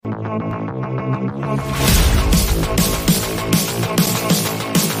And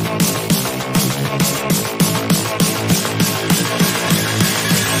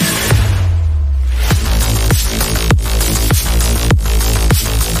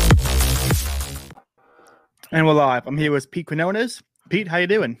we're live. I'm here with Pete Quinones. Pete, how you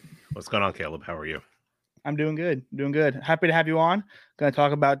doing? What's going on, Caleb? How are you? I'm doing good. Doing good. Happy to have you on. Going to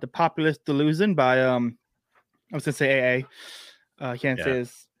talk about The Populist Delusion by I was going to say AA. Can't say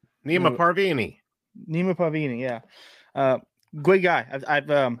his Nima Parvini. Nima Parvini, yeah. Great guy.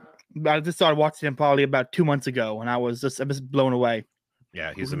 I just started watching him probably about 2 months ago, and I was just blown away.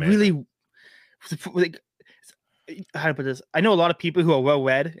 Yeah, he's amazing. Really, how to put this? I know a lot of people who are well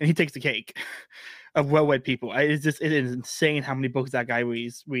read, and he takes the cake of well read people. It is insane how many books that guy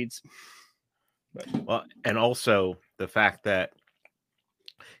reads. Well, and also the fact that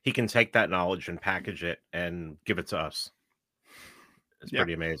he can take that knowledge and package it and give it to us. It's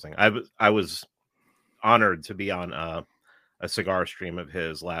pretty amazing. I was honored to be on a cigar stream of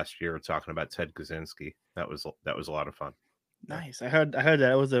his last year talking about Ted Kaczynski. That was a lot of fun. Nice. I heard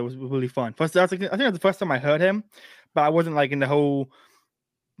that it was really fun. First, I think it was the first time I heard him, but I wasn't like in the whole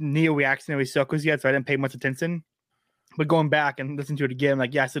neo-reactionary circles yet, so I didn't pay much attention. But going back and listening to it again,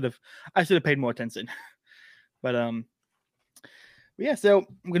 like, yeah, I should have paid more attention. But yeah, so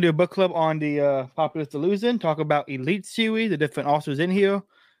I'm gonna do a book club on the Populist Delusion, talk about Elite series, the different authors in here.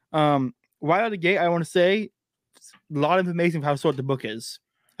 Right out of the gate, I want to say a lot of information of how short the book is.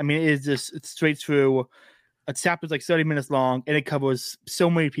 I mean, it's straight through. A chapter is like 30 minutes long, and it covers so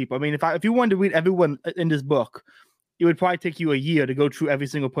many people. I mean, if you wanted to read everyone in this book, it would probably take you a year to go through every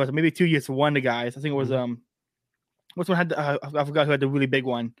single person. Maybe 2 years for one of the guys. I think it was which one had I forgot who had the really big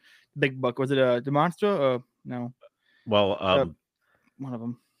one, big book. Was it the Monster or no? Well, one of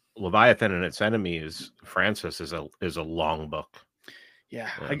them. Leviathan and Its Enemies, Francis is a long book. Yeah.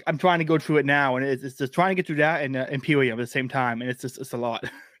 I'm trying to go through it now, and it's just trying to get through that and Imperium at the same time, and it's a lot.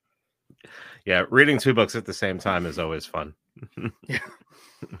 Yeah, reading two books at the same time is always fun. Yeah.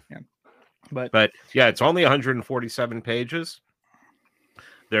 But yeah, it's only 147 pages.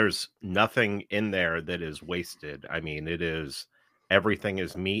 There's nothing in there that is wasted. I mean, everything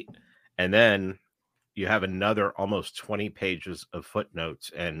is meat. And then you have another almost 20 pages of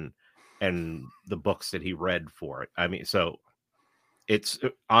footnotes and the books that he read for it. I mean, so it's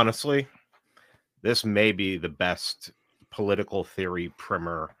honestly, this may be the best political theory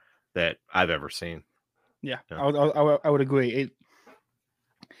primer that I've ever seen. Yeah. I would agree.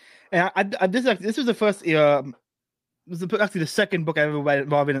 This was the first. It was actually the second book I ever read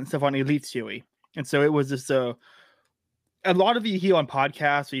involving stuff on Elite series, and so it was just a lot of you hear on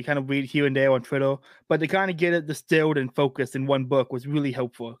podcasts, or you kind of read here and there on Twitter, but to kind of get it distilled and focused in one book was really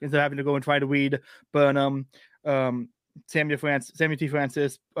helpful instead of having to go and try to read Burnham, Samuel T.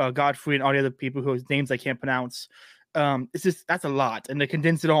 Francis, Godfrey, and all the other people whose names I can't pronounce. That's a lot, and they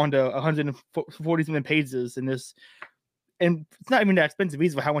condensed it on to 140 something pages in this, and it's not even that expensive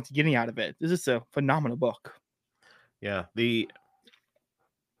either for how much you're getting out of it. This is a phenomenal book. Yeah, the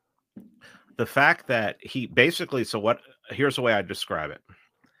fact that he basically, here's the way I describe it.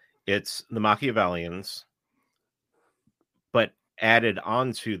 It's the Machiavellians, but added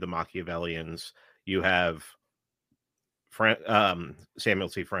onto the Machiavellians, you have Samuel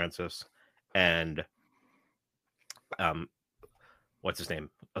T. Francis and what's his name?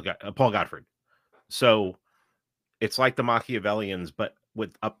 Okay, Paul Gottfried. So it's like the Machiavellians, but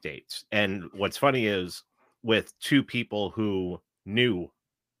with updates. And what's funny is with two people who knew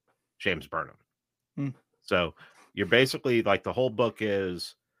James Burnham. So you're basically like, the whole book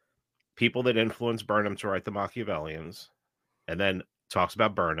is people that influenced Burnham to write the Machiavellians, and then talks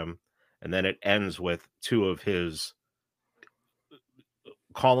about Burnham, and then it ends with two of his,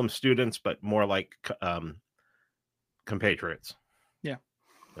 call them students, but more like compatriots.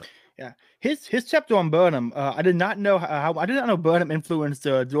 Yeah. His chapter on Burnham, I did not know Burnham influenced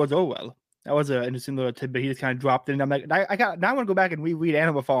George Orwell. That was an interesting little tidbit. He just kind of dropped it, and I'm like, now I want to go back and reread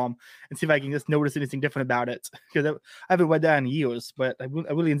Animal Farm and see if I can just notice anything different about it, because I haven't read that in years, but I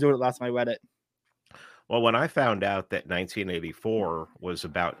really enjoyed it last time I read it. Well, when I found out that 1984 was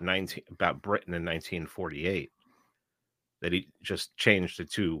about Britain in 1948, that he just changed the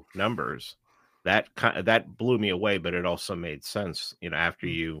two numbers, that blew me away. But it also made sense, after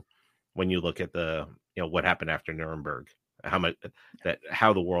when you look at the, what happened after Nuremberg, how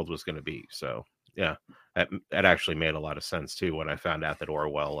the world was going to be. So yeah, that actually made a lot of sense too when I found out that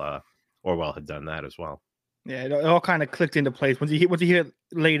Orwell had done that as well. Yeah, it all kind of clicked into place once you hear it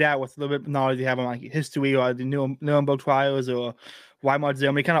laid out with a little bit of knowledge you have on like history or the Nuremberg trials or Weimar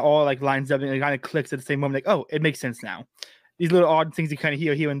Germany. Kind of all like lines up and it kind of clicks at the same moment. Like, oh, it makes sense now. these little odd things you kind of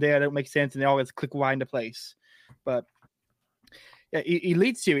hear here and there that don't make sense, and they always click right into place. But yeah,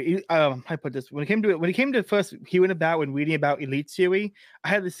 Elite Theory. I put this when it came to first hearing about and reading about Elite Theory, I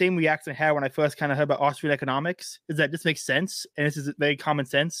had the same reaction I had when I first kind of heard about Austrian economics. Is that this makes sense, and this is very common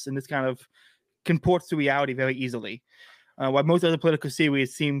sense, and this kind of comports to reality very easily. While most other political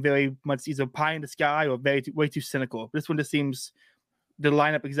theories seem very much either pie in the sky or way too cynical. This one just seems to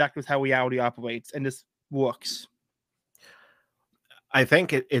line up exactly with how reality operates, and this works. I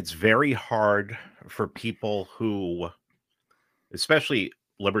think it's very hard for people who, especially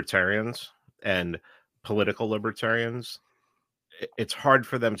libertarians and political libertarians, it's hard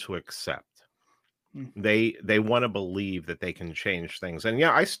for them to accept. They want to believe that they can change things. And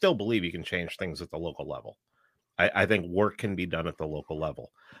yeah, I still believe you can change things at the local level. I think work can be done at the local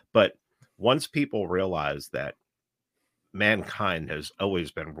level. But once people realize that mankind has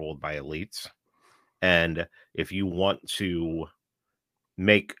always been ruled by elites, and if you want to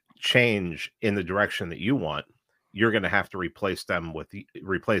make change in the direction that you want, you're going to have to replace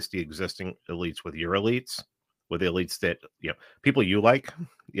the existing elites with your elites, with the elites that, people you like,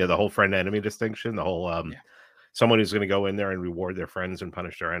 the whole friend enemy distinction, the whole someone who's going to go in there and reward their friends and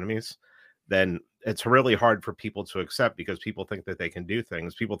punish their enemies. Then it's really hard for people to accept, because people think that they can do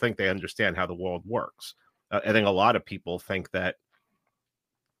things. People think they understand how the world works. I think a lot of people think that,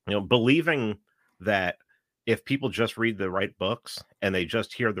 believing that if people just read the right books and they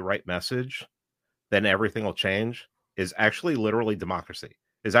just hear the right message, then everything will change, is actually literally democracy,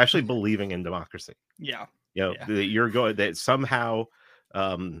 is actually believing in democracy. Yeah. That somehow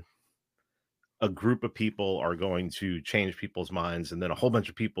a group of people are going to change people's minds, and then a whole bunch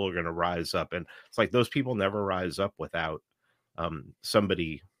of people are going to rise up. And it's like those people never rise up without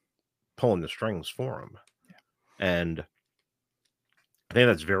somebody pulling the strings for them. Yeah. And I think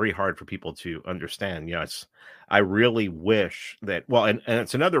that's very hard for people to understand. I really wish that, and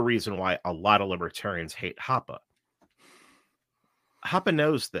it's another reason why a lot of libertarians hate Hoppe. Hoppe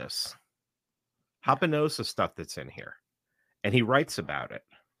knows this. Hoppe knows the stuff that's in here, and he writes about it.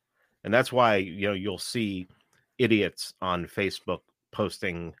 And that's why, you'll see idiots on Facebook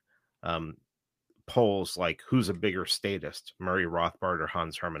posting polls like, who's a bigger statist, Murray Rothbard or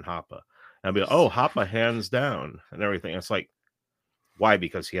Hans Hermann Hoppe? And I'll be like, oh, Hoppe hands down and everything. It's like, why?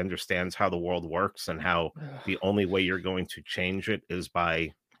 Because he understands how the world works, and how the only way you're going to change it is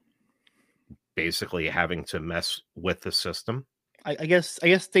by basically having to mess with the system. I guess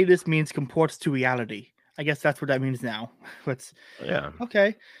statist means comports to reality. I guess that's what that means now. But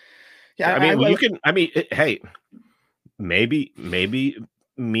okay. Yeah, hey, maybe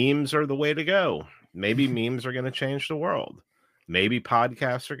memes are the way to go. Maybe memes are going to change the world. Maybe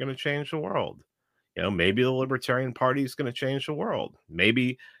podcasts are going to change the world. Maybe the Libertarian Party is going to change the world.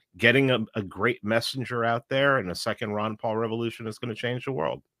 Maybe getting a great messenger out there and a second Ron Paul revolution is going to change the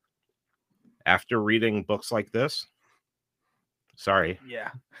world. After reading books like this, sorry. Yeah.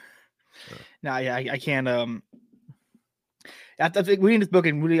 No, yeah, I can't. I think reading this book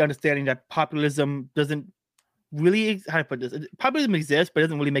and really understanding that populism doesn't really, how to put this, populism exists, but it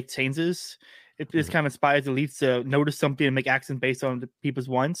doesn't really make changes. It just kind of inspires elites to notice something and make actions based on the people's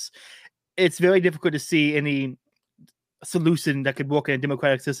wants. It's very difficult to see any solution that could work in a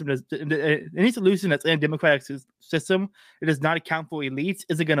democratic system. Any solution that's in a democratic system that does not account for elites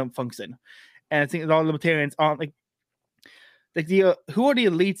isn't going to function. And I think a lot of libertarians aren't who are the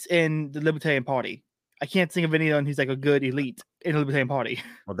elites in the Libertarian Party? I can't think of anyone who's like a good elite in the Libertarian Party.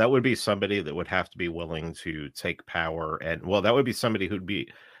 Well, that would be somebody that would have to be willing to take power, and that would be somebody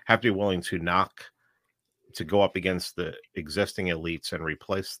who'd have to be willing to go up against the existing elites and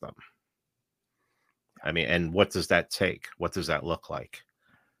replace them. I mean, and what does that take? What does that look like?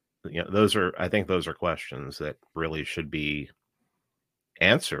 I think those are questions that really should be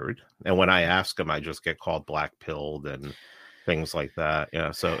answered. And when I ask them, I just get called black-pilled and things like that. Yeah,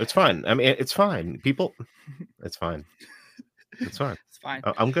 so it's fine. I mean, it's fine. People, it's fine. It's fine. It's fine.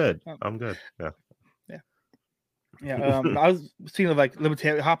 I'm good. I'm good. Yeah. Yeah. I was thinking of like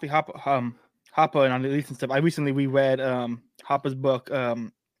libertarian Hoppe and on elites and stuff. I recently reread Hoppe's book.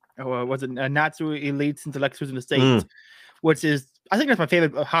 Or was it Nazi Elites, Intellectuals in the States, which is, I think that's my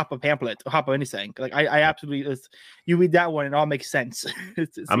favorite Hoppe pamphlet, or Hoppe anything. Like I absolutely, you read that one, it all makes sense.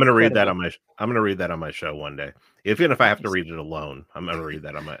 I'm going to read that on my show one day. Even if I have to read it alone, I'm going to read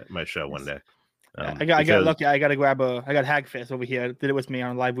that on my show one day. I got lucky. I got Hagfest over here. Did it with me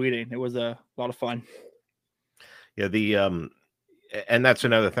on live reading. It was a lot of fun. Yeah, and that's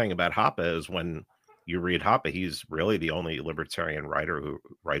another thing about Hoppe is when you read Hoppe, he's really the only libertarian writer who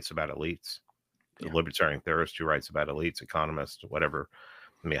writes about elites. The libertarian theorist who writes about elites, economist, whatever.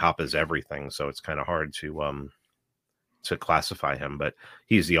 I mean, Hoppe is everything, so it's kind of hard to to classify him, but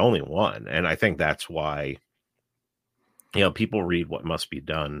he's the only one. And I think that's why, people read What Must Be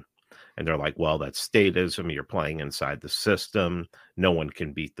Done and they're like, well, that's statism. You're playing inside the system. No one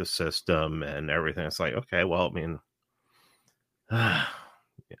can beat the system and everything. It's like, okay, well, I mean,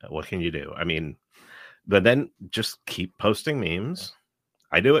 what can you do? I mean, but then just keep posting memes.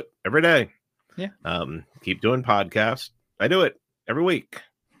 I do it every day. Yeah. Keep doing podcasts. I do it every week.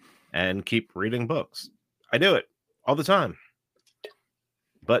 And keep reading books. I do it all the time.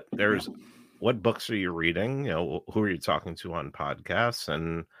 But what books are you reading? Who are you talking to on podcasts?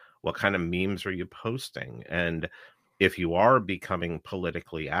 And what kind of memes are you posting? And if you are becoming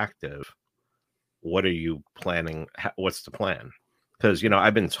politically active, what are you planning? What's the plan? Because,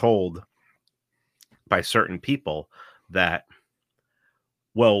 I've been told by certain people that,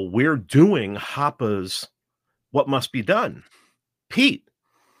 well, we're doing Hoppe's What Must Be Done. Pete,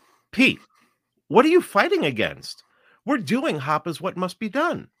 what are you fighting against? We're doing Hoppe's What Must Be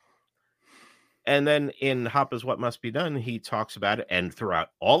Done. And then in Hoppe's What Must Be Done, he talks about it. And throughout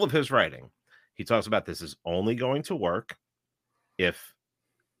all of his writing, he talks about this is only going to work if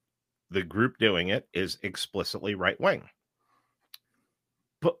the group doing it is explicitly right-wing.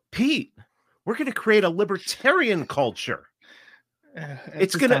 But Pete, we're going to create a libertarian culture.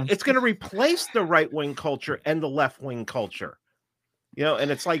 It's going to replace the right-wing culture and the left-wing culture.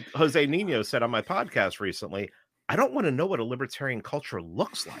 And it's like Jose Nino said on my podcast recently, I don't want to know what a libertarian culture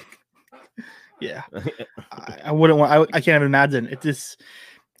looks like. Yeah. I wouldn't want, I can't even imagine. It's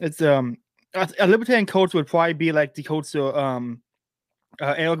a libertarian culture would probably be like the culture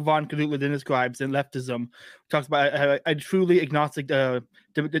Eric von Kudutler describes in Leftism. Talks about a truly agnostic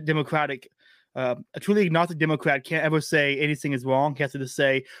democratic a truly agnostic Democrat can't ever say anything is wrong. He has to just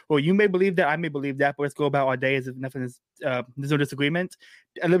say, well, you may believe that, I may believe that, but let's go about our day as if nothing is, there's no disagreement.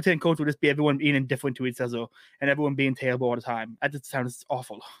 A libertarian culture would just be everyone being indifferent to each other and everyone being terrible all the time. That just sounds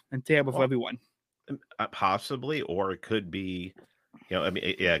awful and terrible for everyone. Possibly, or it could be,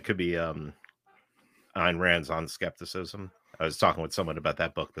 it could be Ayn Rand's On Skepticism. I was talking with someone about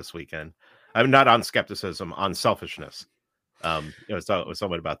that book this weekend. I'm not on skepticism, on selfishness. I was talking with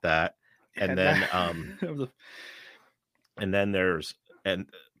someone about that. And then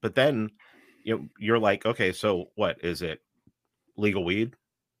but then you're like, okay, so what is it? Legal weed?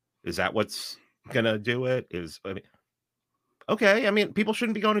 Is that what's gonna do it? Okay, I mean, people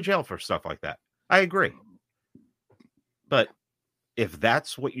shouldn't be going to jail for stuff like that. I agree. But if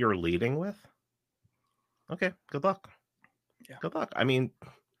that's what you're leading with, okay, good luck. Yeah. Good luck. I mean,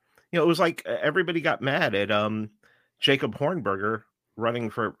 it was like everybody got mad at Jacob Hornberger running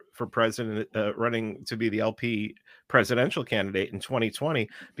for president, running to be the LP presidential candidate in 2020,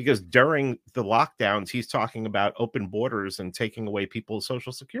 because during the lockdowns, he's talking about open borders and taking away people's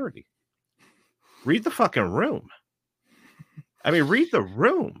Social Security. Read the fucking room. I mean, read the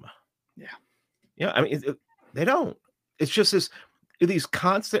room. Yeah. I mean, they don't. It's just these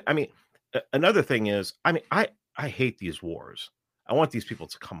constant. I mean, another thing is, I mean, I hate these wars. I want these people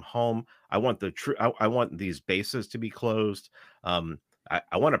to come home. I want I want these bases to be closed.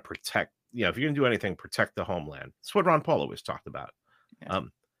 I want to protect, if you're going to do anything, protect the homeland. That's what Ron Paul always talked about. Yeah.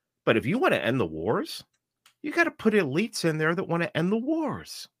 But if you want to end the wars, you got to put elites in there that want to end the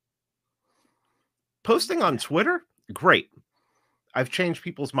wars. Posting on Twitter, great. I've changed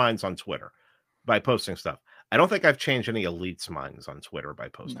people's minds on Twitter by posting stuff. I don't think I've changed any elites' minds on Twitter by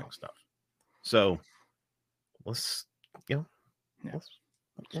posting stuff. So let's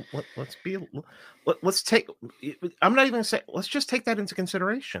take, I'm not even going to say, let's just take that into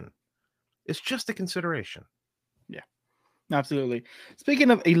consideration. It's just a consideration. Yeah, absolutely.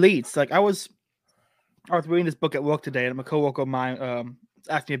 Speaking of elites, like I was reading this book at work today, and my coworker of mine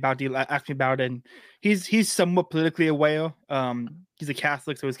asked me about it, and he's somewhat politically aware. He's a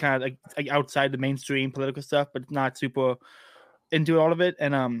Catholic, so he's kind of like outside the mainstream political stuff, but not super into all of it.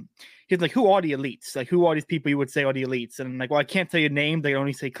 And he's like, who are the elites? Like, who are these people you would say are the elites? And I'm like, well, I can't tell you names. They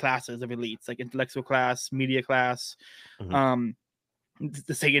only say classes of elites, like intellectual class, media class, the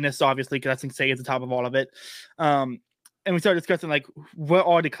Satanists, obviously, because I think Satan's the top of all of it. And we started discussing, like, what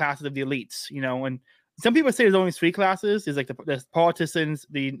are the classes of the elites, and some people say there's only three classes. There's like there's politicians,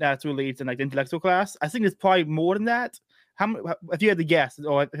 the natural elites, and like the intellectual class. I think there's probably more than that. If you had to guess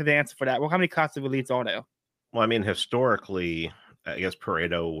or have the answer for that, well, how many classes of elites are there? Well, I mean, historically, I guess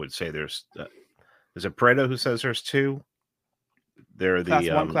Pareto would say there's. Is it Pareto who says there's two? They're class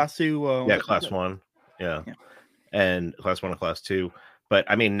one, class two. Class one. Yeah, and class one and class two. But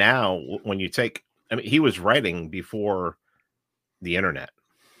I mean, now when you take, I mean, he was writing before the internet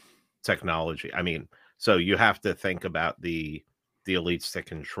technology. I mean, so you have to think about the elites that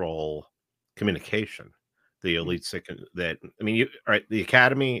control communication. The elites that I mean, all right, the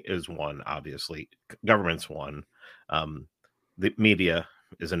academy is one, obviously, government's one, the media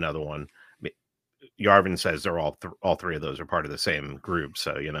is another one. I mean, Yarvin says they're all three of those are part of the same group,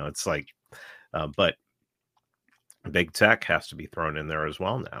 so it's like, but big tech has to be thrown in there as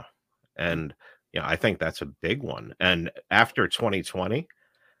well now, and I think that's a big one. And after 2020,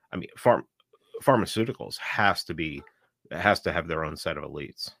 I mean, pharmaceuticals has to have their own set of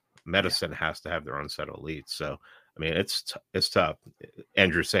elites. Medicine has to have their own set of elites. So, I mean, it's tough.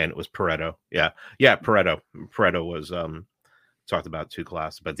 Andrew's saying it was Pareto. Yeah. Pareto was talked about 2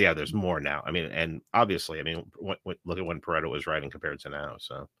 classes, but yeah, there's more now. I mean, and obviously, I mean, look at when Pareto was writing compared to now.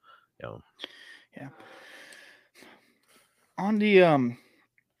 So, yeah. On the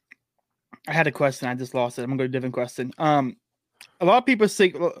I had a question. I just lost it. I'm gonna go to a different question. A lot of people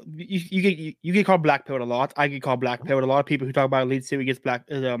say you get called black pilled a lot. I get called black pilled. A lot of people who talk about elite theory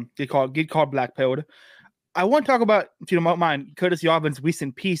get called black pilled. I want to talk about, if you don't mind, Curtis Yarvin's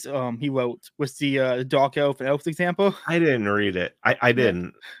recent piece he wrote with the dark elf and elves example. I didn't read it. I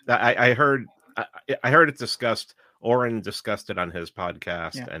didn't. I heard it discussed. Oren discussed it on his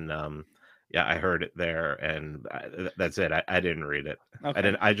podcast, and I heard it there, and that's it. I didn't read it.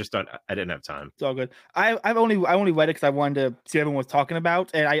 Okay. I didn't have time. It's all good. I only read it because I wanted to see what everyone was talking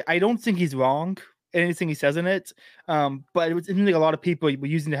about, and I don't think he's wrong in anything he says in it. But it seems like a lot of people were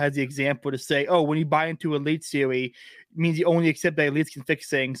using it as the example to say, oh, when you buy into elite theory, it means you only accept that elites can fix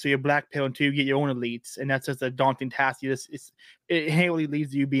things, so you're black pill until you get your own elites, and that's just a daunting task. It inherently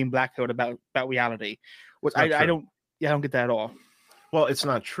leads to you being black pilled about reality, which I don't get that at all. Well, it's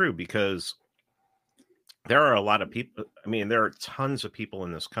not true, because there are a lot of people. I mean, there are tons of people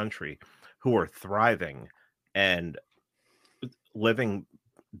in this country who are thriving and living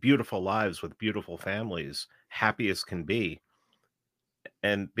beautiful lives with beautiful families, happy as can be.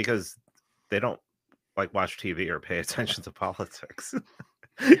 And because they don't like watch TV or pay attention to politics,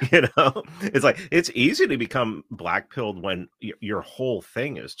 it's like, it's easy to become black pilled when your whole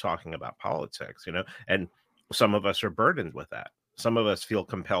thing is talking about politics, and some of us are burdened with that. Some of us feel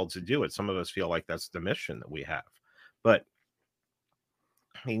compelled to do it. Some of us feel like that's the mission that we have. But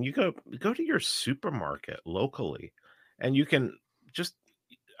I mean, you go to your supermarket locally, and you can just,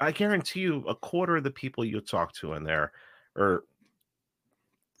 I guarantee you, a quarter of the people you talk to in there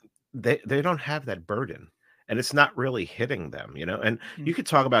they don't have that burden, and it's not really hitting them, and you could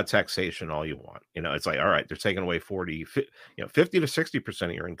talk about taxation all you want. It's like, all right, they're taking away 50 to 60%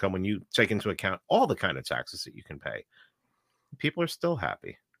 of your income when you take into account all the kind of taxes that you can pay. People are still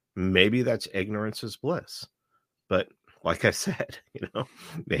happy. Maybe that's ignorance is bliss, but like I said,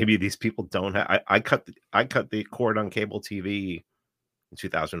 maybe these people don't have. I cut the cord on cable TV in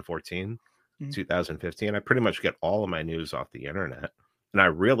 2014, 2015. I pretty much get all of my news off the internet, and I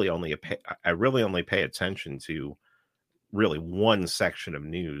really only pay attention to really one section of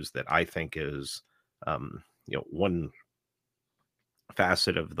news that I think is, one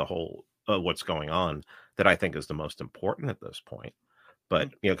facet of the whole what's going on that I think is the most important at this point. But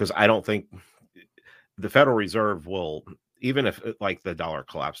because I don't think the Federal Reserve will, even if like the dollar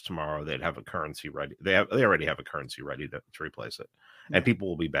collapsed tomorrow, they'd have a currency ready. They already have a currency ready to replace it, and people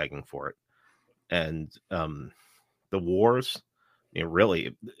will be begging for it. And the wars,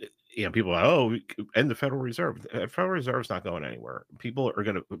 really, people are, oh, end the Federal Reserve. The Federal Reserve's not going anywhere. People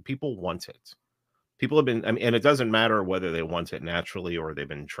want it. People have been, and it doesn't matter whether they want it naturally or they've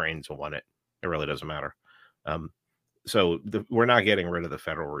been trained to want it. It really doesn't matter. So we're not getting rid of the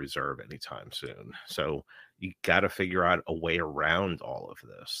Federal Reserve anytime soon. So you got to figure out a way around all of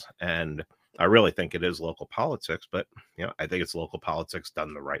this. And I really think it is local politics, but I think it's local politics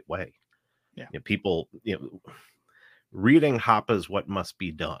done the right way. Yeah, people, reading Hoppe's What Must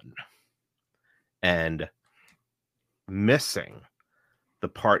Be Done and missing the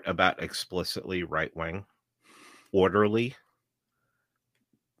part about explicitly right-wing, orderly.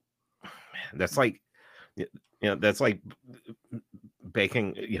 Man, that's like, that's like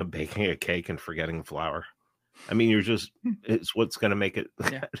baking a cake and forgetting flour. I mean, it's what's going to make it.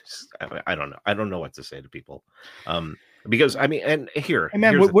 Yeah. I don't know. I don't know what to say to people. Because I mean, and here, hey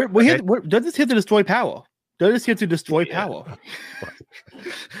man, we're here. Does this here to destroy power? Does this here to destroy power?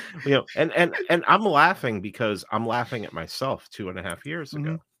 And I'm laughing because I'm laughing at myself 2.5 years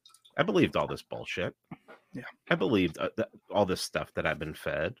ago. I believed all this bullshit. Yeah, I believed all this stuff that I've been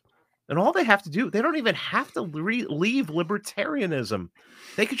fed. And all they have to do, they don't even have to leave libertarianism.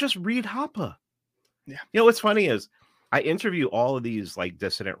 They could just read Hoppe. Yeah. What's funny is I interview all of these like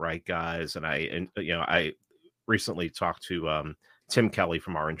dissident right guys, and I recently talked to Tim Kelly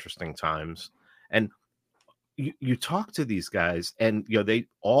from Our Interesting Times, and you talk to these guys, and they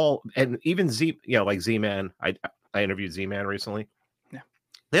all, and even like Z-Man. I interviewed Z-Man recently. Yeah.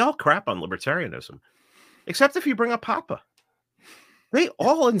 They all crap on libertarianism, except if you bring up Hoppe. They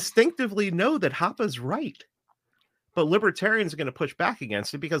all instinctively know that Hoppe's right. But libertarians are going to push back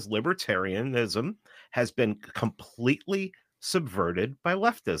against it because libertarianism has been completely subverted by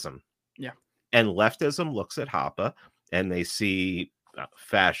leftism. Yeah. And leftism looks at Hoppe and they see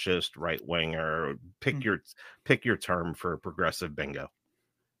fascist, right winger, pick your term for progressive bingo.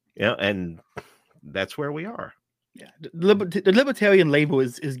 And that's where we are. Yeah, the libertarian label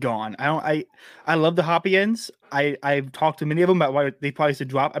is gone. I love the Hoppians. I've talked to many of them about why they probably should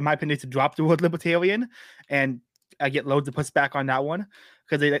drop. In my opinion, to drop the word libertarian, and I get loads of pushback on that one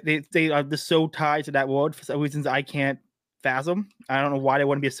because they are just so tied to that word for some reasons I can't fathom. I don't know why they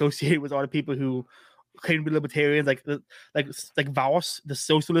want to be associated with all the people who claim to be libertarians, like Vauss, the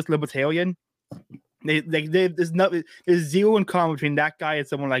socialist libertarian. There's zero in common between that guy and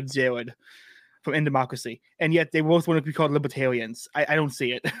someone like Jared from In Democracy, and yet they both want to be called libertarians. I don't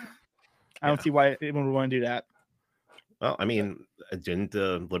see it. I don't see why anyone would want to do that. Well, I mean, didn't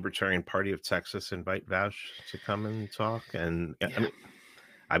the Libertarian Party of Texas invite Vaush to come and talk? And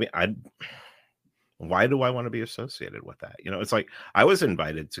I mean, why do I want to be associated with that? It's like I was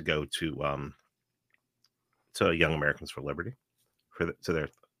invited to go to Young Americans for Liberty to their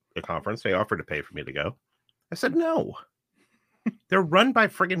conference. They offered to pay for me to go. I said no. They're run by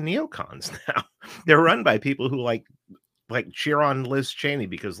friggin' neocons now. They're run by people who like cheer on Liz Cheney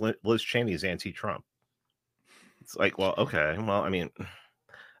because Liz Cheney is anti-Trump. It's like, well, okay. Well, I mean,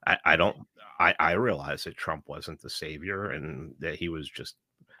 I realize that Trump wasn't the savior and that he was just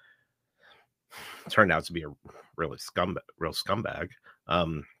turned out to be a real scumbag. I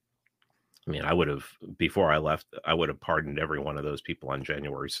mean, I would have, before I left, I would have pardoned every one of those people on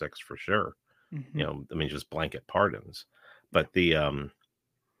January 6th for sure. Mm-hmm. I mean, just blanket pardons. But I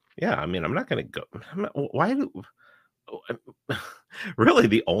mean, I'm not going to go. Really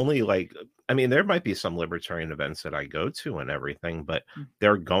the only I mean, there might be some libertarian events that I go to and everything, but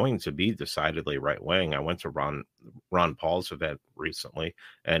they're going to be decidedly right wing. I went to Ron Paul's event recently,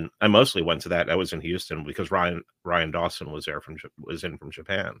 and I mostly went to that. I was in Houston because Ryan Dawson was in from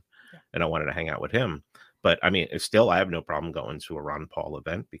Japan, and I wanted to hang out with him. But I mean, I have no problem going to a Ron Paul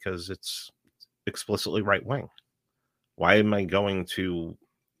event because it's explicitly right wing. Why am I going to,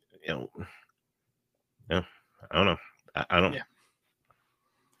 I don't know. I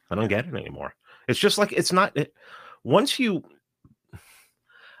don't get it anymore. It's just like, it's not,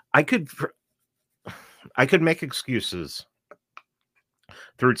 I could make excuses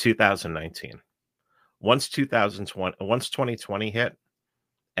through 2019. Once 2020 hit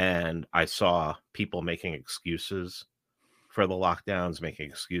and I saw people making excuses for the lockdowns, making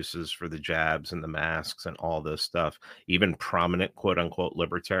excuses for the jabs and the masks and all this stuff, even prominent quote unquote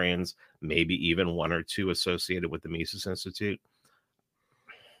libertarians, maybe even one or two associated with the Mises Institute.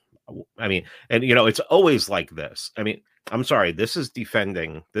 I mean, and it's always like this. I mean, I'm sorry, this is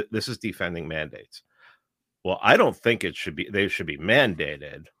defending mandates. Well, I don't think they should be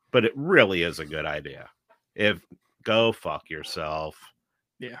mandated, but it really is a good idea. Go fuck yourself.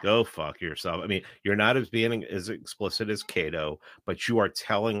 Yeah. Go fuck yourself. I mean, you're not being as explicit as Cato, but you are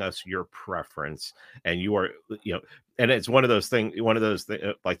telling us your preference, and you are, and it's one of those things,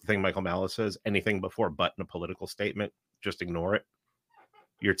 like the thing Michael Malice says, anything before but in a political statement, just ignore it.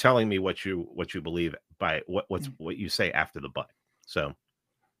 You're telling me what you believe by what you say after the but. So,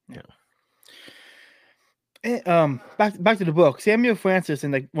 back to the book. Samuel Francis,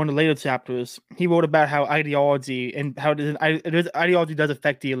 in one of the later chapters, he wrote about how ideology and how ideology does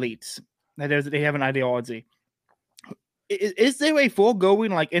affect the elites. They have an ideology. Is there a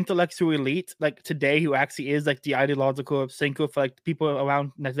foregoing intellectual elite today who actually is the ideological thinker for people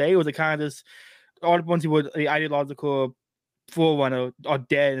around today, or is it kind of just all the ones who were the ideological forerunner are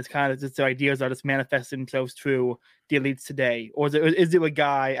dead? It's kind of just their ideas are just manifesting themselves through the elites today, or is there a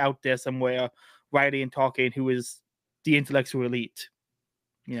guy out there somewhere writing and talking who is the intellectual elite?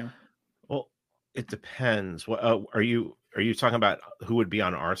 Well, it depends. What are you talking about? Who would be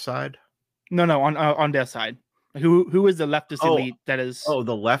on our side? No, on their side. Who is the leftist elite that is? Oh,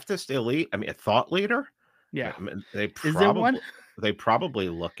 the leftist elite. I mean, a thought leader. Yeah. I mean, is there one? They probably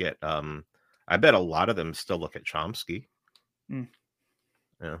look at. I bet a lot of them still look at Chomsky.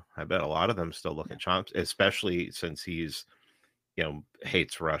 Yeah, I bet a lot of them still look at Chomsky, especially since he's,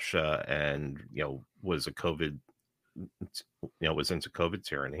 hates Russia and was a COVID, was into COVID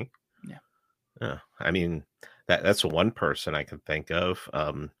tyranny. Yeah. I mean, that's one person I can think of.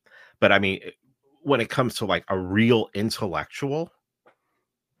 But I mean, when it comes to a real intellectual,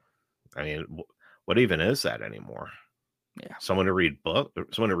 I mean, what even is that anymore? Yeah. Someone who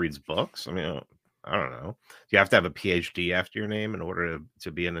reads books. I mean, I don't know. Do you have to have a PhD after your name in order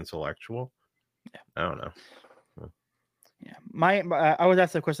to be an intellectual? Yeah. I don't know. Yeah, I was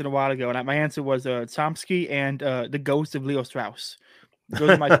asked a question a while ago, and my answer was Chomsky and the Ghost of Leo Strauss.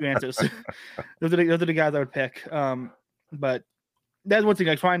 Those are my two answers. those are the guys I would pick. But that's one thing.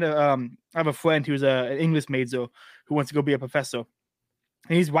 Like trying to I have a friend who's an English major who wants to go be a professor.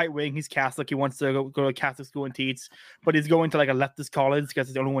 And he's right wing. He's Catholic. He wants to go to Catholic school and teach, but he's going to like a leftist college because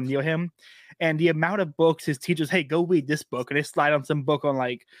it's the only one near him. And the amount of books his teachers, hey, go read this book, and they slide on some book on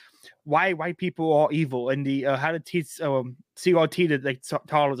like why white people are evil and the how to teach CRT to like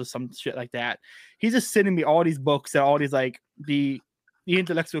toddlers or some shit like that. He's just sending me all these books that all these like the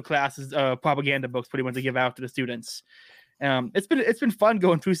intellectual classes propaganda books pretty much to give out to the students. It's been fun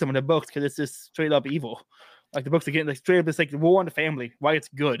going through some of the books because it's just straight up evil. Like the books are getting like straight up, it's like the war on the family. Why it's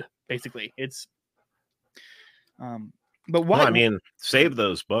good, basically. It's but why? Well, I mean, save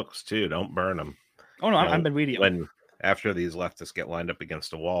those books too. Don't burn them. Oh no, I've been reading when after these leftists get lined up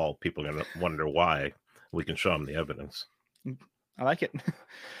against a wall, people are going to wonder why. We can show them the evidence. I like it.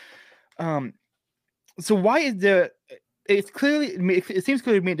 So why is there? It seems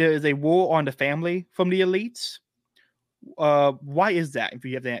clear to me there is a war on the family from the elites. Why is that? If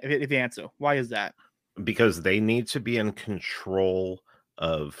you have the answer, why is that? Because they need to be in control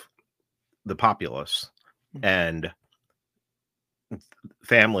of the populace, and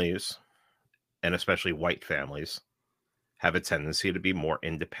families, and especially white families, have a tendency to be more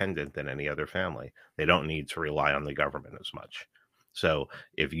independent than any other family. They don't need to rely on the government as much. So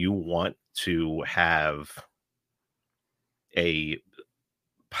if you want to have a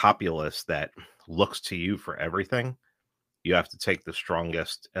populace that looks to you for everything, you have to take the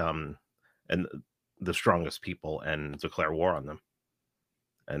strongest and the strongest people and declare war on them.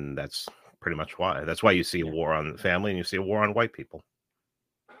 And that's pretty much why. That's why you see a war on the family and you see a war on white people.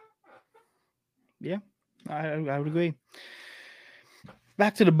 Yeah, I would agree.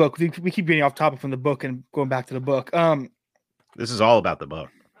 Back to the book. We keep getting off topic from the book and going back to the book. This is all about the book.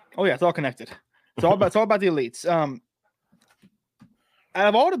 Oh yeah, it's all connected. It's all about the elites. Out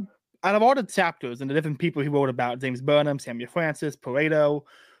of all the chapters and the different people he wrote about, James Burnham, Samuel Francis, Pareto,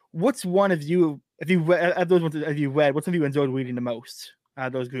 what's one of you? If you read, what's one of you enjoyed reading the most out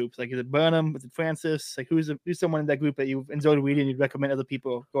of those groups? Like, is it Burnham? Is it Francis? Like, who's someone in that group that you've enjoyed reading? You'd recommend other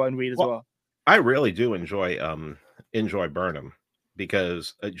people go out and read as well? I really do enjoy Burnham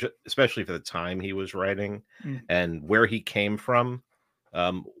because especially for the time he was writing and where he came from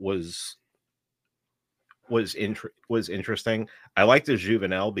was interesting. I liked the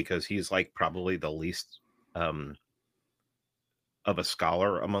Juvenal because he's like probably the least of a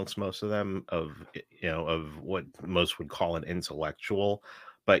scholar amongst most of them, of what most would call an intellectual.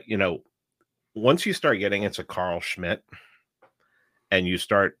 But once you start getting into Carl Schmitt and you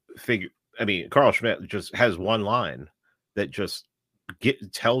start Carl Schmitt just has one line that just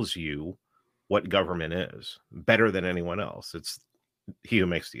tells you what government is better than anyone else. It's he who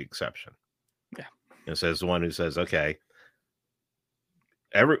makes the exception. Yeah. It says the one who says, okay,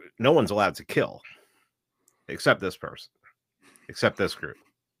 no one's allowed to kill except this person, except this group.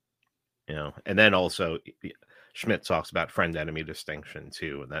 And then also Schmitt talks about friend enemy distinction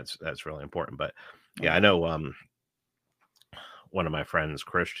too, and that's really important. But yeah, I know one of my friends,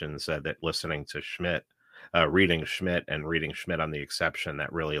 Christian, said that listening to Schmitt, reading Schmitt and reading Schmitt on the exception,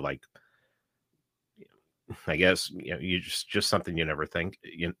 that really, like, I guess, you just something you never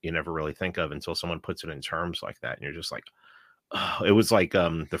really think of until someone puts it in terms like that. And you're just like, oh, it was like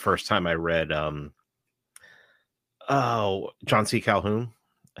the first time I read John C. Calhoun,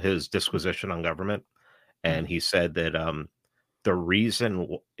 his disquisition on government. And he said that the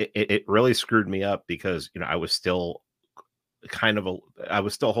reason it really screwed me up because, I was still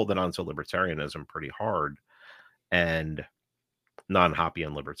holding on to libertarianism pretty hard and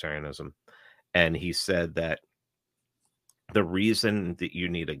non-Hoppian libertarianism. And he said that the reason that you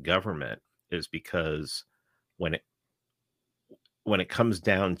need a government is because when it comes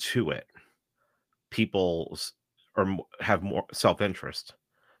down to it, people have more self-interest.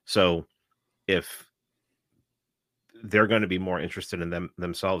 So if they're going to be more interested in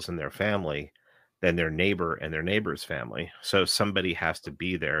themselves and their family than their neighbor and their neighbor's family. So somebody has to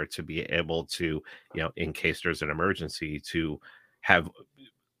be there to be able to, in case there's an emergency, to have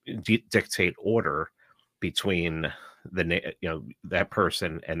dictate order between that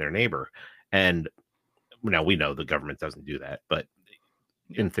person and their neighbor. And now we know the government doesn't do that, but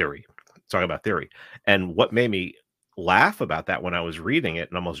in theory, talking about theory. And what made me laugh about that when I was reading it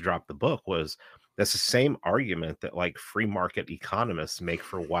and almost dropped the book was that's the same argument that like free market economists make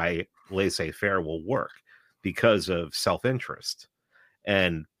for why laissez-faire will work because of self-interest.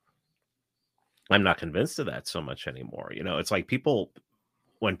 And I'm not convinced of that so much anymore. You know, it's like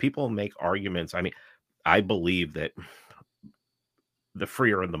when people make arguments, I mean, I believe that the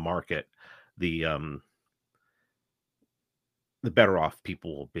freer in the market, the better off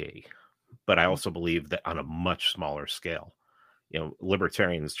people will be. But I also believe that on a much smaller scale, you know,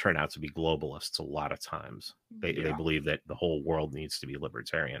 libertarians turn out to be globalists a lot of times. They believe that the whole world needs to be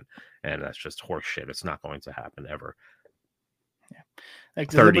libertarian, and that's just horseshit. It's not going to happen ever. Yeah,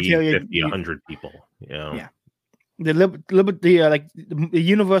 like 30, 50, 100 people. You know? Yeah, the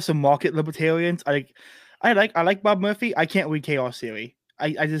universal market libertarians. I like Bob Murphy. I can't read chaos theory.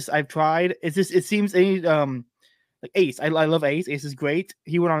 I've tried. It seems any like Ace. I love Ace. Ace is great.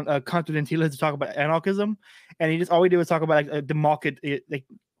 He went on Continental to talk about anarchism, and he just all he did was talk about like the market, like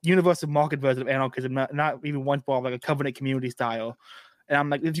universal market version of anarchism, not even one form, like a covenant community style. And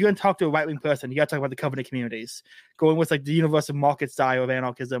I'm like, if you're gonna talk to a right wing person, you gotta talk about the covenant communities. Going with like the universal market style of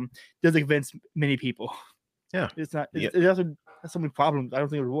anarchism doesn't convince many people. Yeah, it's not. It has so many problems. I don't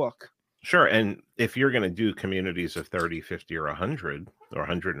think it would work. Sure, and if you're going to do communities of 30, 50, or 100, or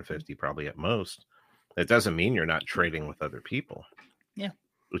 150 probably at most, it doesn't mean you're not trading with other people. Yeah.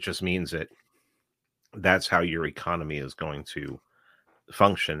 It just means that that's how your economy is going to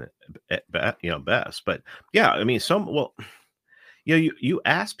function best. But yeah, I mean, you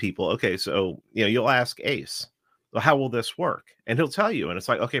ask people, okay, so, you'll ask Ace, well, how will this work? And he'll tell you, and it's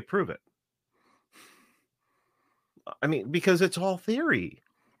like, okay, prove it. I mean, because it's all theory.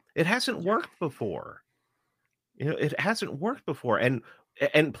 It hasn't worked before. It hasn't worked before. And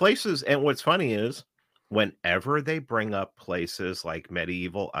places, and what's funny is whenever they bring up places like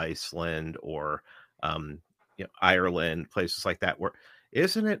medieval Iceland or Ireland, places like that, where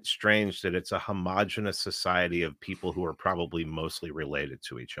isn't it strange that it's a homogenous society of people who are probably mostly related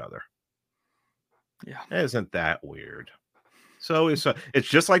to each other? Yeah. Isn't that weird? So it's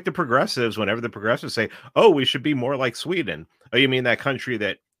just like the progressives. Whenever the progressives say, "Oh, we should be more like Sweden," oh, you mean that country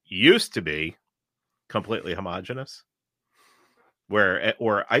that used to be completely homogenous,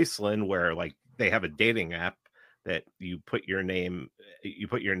 or Iceland, where like they have a dating app that you put your name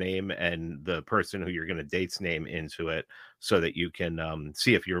and the person who you're going to date's name into it so that you can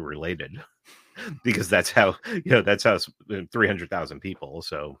see if you're related, because that's how 300,000 people.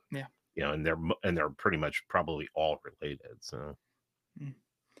 So yeah, and they're pretty much probably all related. So let's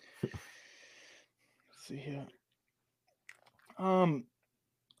see here.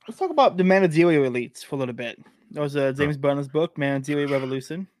 Let's talk about the managerial elites for a little bit. That was James Burnham's book, Managerial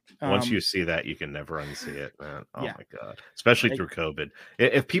Revolution. Once you see that, you can never unsee it, man. Oh my god! Especially through COVID.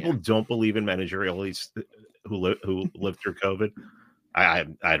 If people don't believe in managerial elites who live through COVID, I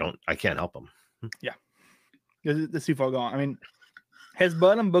can't help them. Yeah, it's too far gone. I mean, his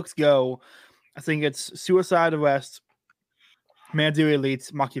Burnham books go, I think it's Suicide Arrest, Managerial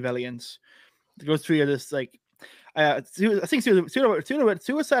Elites, Machiavellians. It goes through this like. I think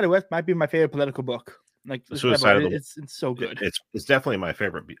Suicide Arrest might be my favorite political book. Like it's so good. It's definitely my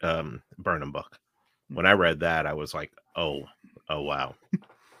favorite Burnham book. When I read that, I was like, oh wow,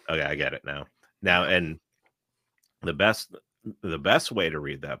 okay, I get it now. And the best way to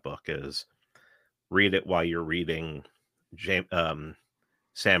read that book is read it while you're reading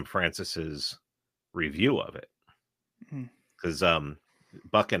Sam Francis's review of it, because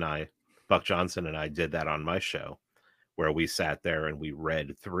Buck Johnson and I did that on my show, where we sat there and we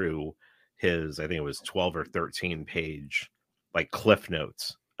read through his, I think it was 12 or 13 page like cliff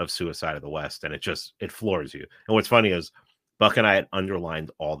notes of Suicide of the West, and it floors you. And what's funny is Buck and I had underlined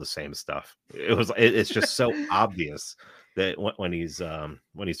all the same stuff. It's just so obvious that when he's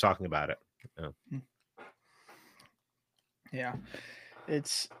talking about it. Yeah,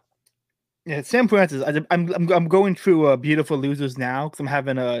 Sam Francis. I'm going through Beautiful Losers now because I'm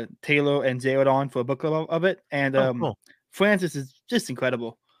having Taylor and Jared on for a book club of it, and cool. Francis is just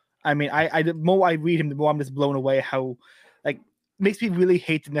incredible. I mean, the more I read him, the more I'm just blown away how like makes me really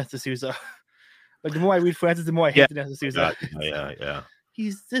hate Dinesh D'Souza. Like the more I read Francis, the more I hate Dinesh D'Souza. Yeah.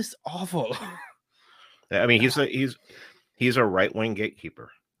 He's just awful. I mean, he's a right wing gatekeeper.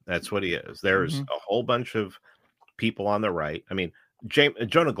 That's what he is. There's a whole bunch of people on the right. I mean,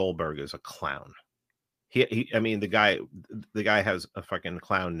 Jonah Goldberg is a clown. I mean, the guy has a fucking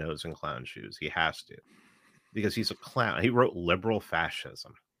clown nose and clown shoes. He has to, because he's a clown. He wrote Liberal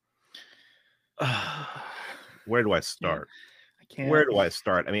Fascism. Where do I start? I can't. Where do I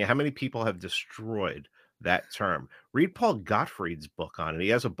start? I mean, how many people have destroyed that term. Read Paul Gottfried's book on it. He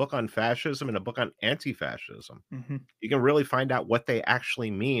has a book on fascism and a book on anti-fascism. Mm-hmm. You can really find out what they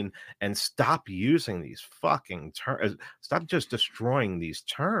actually mean and stop using these fucking terms. Stop just destroying these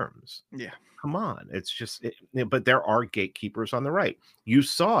terms. Yeah. Come on. It's just, but there are gatekeepers on the right. You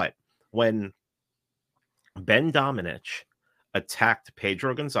saw it when Ben Domenech attacked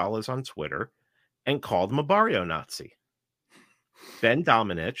Pedro Gonzalez on Twitter and called him a barrio Nazi. Ben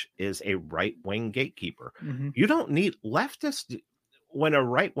Domenech is a right-wing gatekeeper. Mm-hmm. You don't need leftists. When a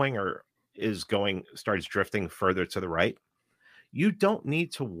right-winger starts drifting further to the right, you don't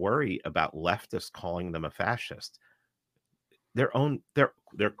need to worry about leftists calling them a fascist. Their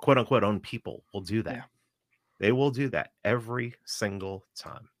quote unquote own people will do that. Yeah. They will do that every single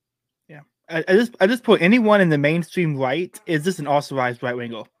time. Yeah. At this point, anyone in the mainstream right is just an authorized right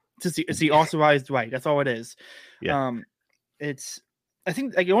winger. It's the authorized right. That's all it is. Yeah. I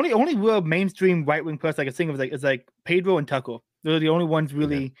think like the only real mainstream right wing person I can think of is like Pedro and Tucker. They're the only ones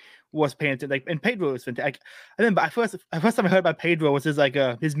really was paying attention. Like, and Pedro was fantastic. I remember first time I heard about Pedro was his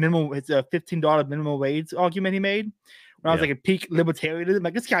 $15 minimum wage argument he made when I was like a peak libertarian. I'm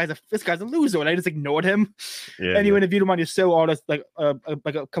like, this guy's a loser, and I just ignored him. Yeah, and you interviewed him on your show all this like a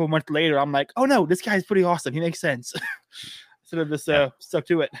couple months later. I'm like, oh no, this guy's pretty awesome. He makes sense. Sort of just stuck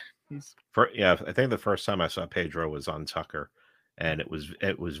to it. I think the first time I saw Pedro was on Tucker, and it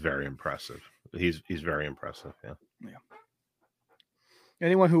was very impressive. He's very impressive. Yeah.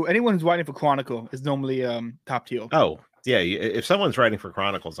 Anyone who's writing for Chronicle is normally top tier. Oh yeah, if someone's writing for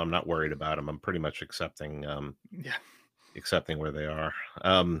Chronicles, I'm not worried about them. I'm pretty much accepting where they are.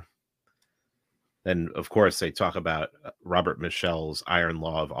 And of course, they talk about Robert Michel's Iron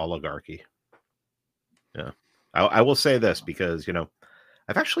Law of Oligarchy. Yeah, I will say this because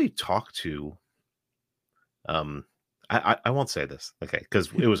I've actually talked to. I won't say this, okay,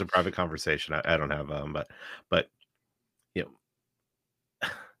 because it was a private conversation. I don't have but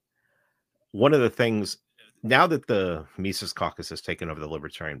one of the things now that the Mises Caucus has taken over the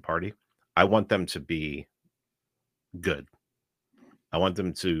Libertarian Party, I want them to be good. I want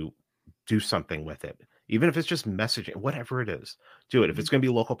them to do something with it, even if it's just messaging, whatever it is. Do it. If it's going to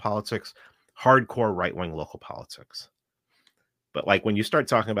be local politics, hardcore right-wing local politics. But like when you start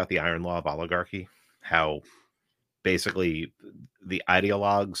talking about the Iron Law of Oligarchy, how basically the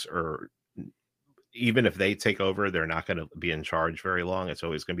ideologues are, even if they take over, they're not going to be in charge very long. It's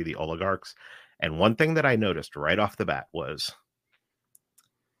always going to be the oligarchs. And one thing that I noticed right off the bat was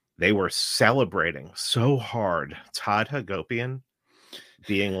they were celebrating so hard Todd Hagopian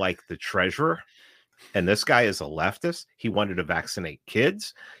being like the treasurer. And this guy is a leftist. He wanted to vaccinate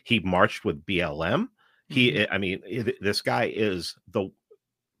kids. He marched with BLM. This guy is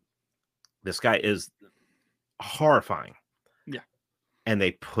horrifying. Yeah. And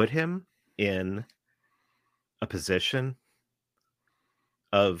they put him in a position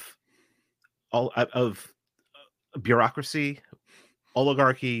of bureaucracy,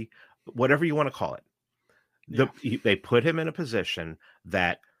 oligarchy, whatever you want to call it. They put him in a position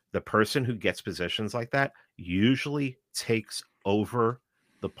that the person who gets positions like that usually takes over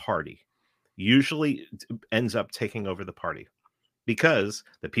the party, usually ends up taking over the party, because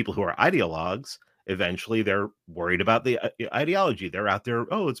the people who are ideologues, eventually they're worried about the ideology. They're out there,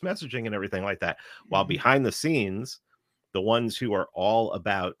 it's messaging and everything like that. While behind the scenes, the ones who are all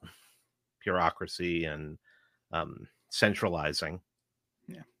about bureaucracy and centralizing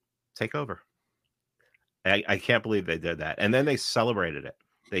take over. I can't believe they did that. And then they celebrated it.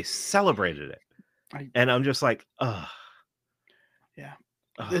 And I'm just like, ugh. Yeah.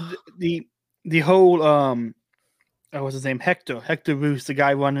 The whole what's his name? Hector Roos, the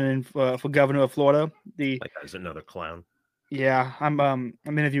guy running in for governor of Florida. That guy's another clown. Yeah, I'm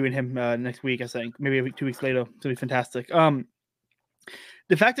interviewing him next week. I think maybe 2 weeks later. It'll be fantastic.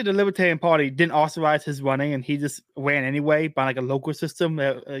 The fact that the Libertarian Party didn't authorize his running and he just ran anyway by like a local system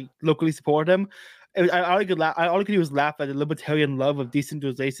that locally supported him. All I could do was laugh at the libertarian love of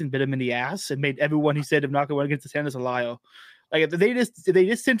decentralization, bit him in the ass, and made everyone who said if not going to run against DeSantis a liar. Like if they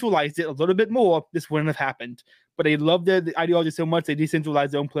just centralized it a little bit more, this wouldn't have happened. But they love the ideology so much they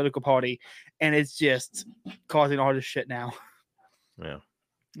decentralized their own political party, and it's just causing all this shit now. Yeah.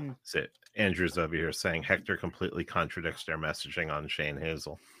 So Andrew's over here saying Hector completely contradicts their messaging on Shane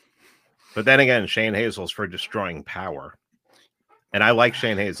Hazel. But then again, Shane Hazel's for destroying power. And I like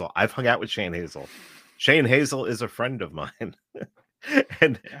Shane Hazel. I've hung out with Shane Hazel. Shane Hazel is a friend of mine.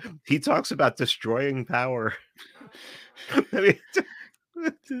 And he talks about destroying power. I mean,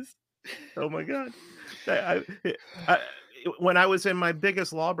 oh my God. When I was in my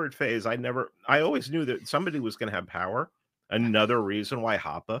biggest Lawbird phase, I always knew that somebody was going to have power. Another reason why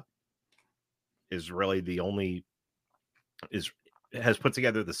Hoppe is really the only has put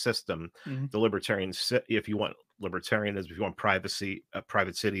together the system. The libertarians, if you want libertarianism, if you want privacy,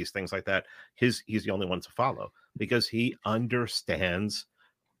 private cities, things like that, he's the only one to follow, because he understands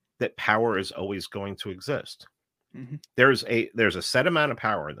that power is always going to exist. There's a set amount of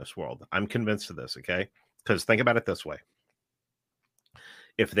power in this world. I'm convinced of this. Okay, because think about it this way: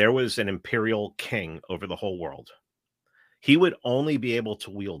 if there was an imperial king over the whole world, he would only be able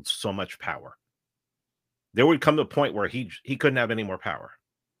to wield so much power. There would come to a point where he couldn't have any more power.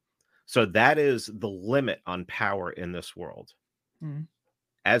 So that is the limit on power in this world.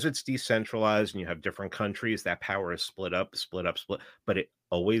 As it's decentralized and you have different countries, that power is split up, but it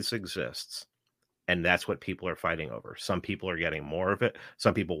always exists. And that's what people are fighting over. Some people are getting more of it.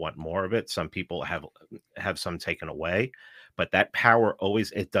 Some people want more of it. Some people have some taken away. But that power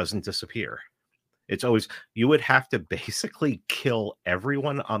always, it doesn't disappear. It's always, you would have to basically kill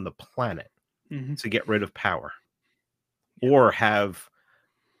everyone on the planet to get rid of power, or have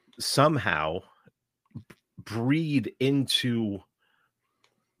somehow breed into,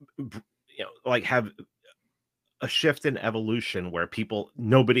 like have a shift in evolution where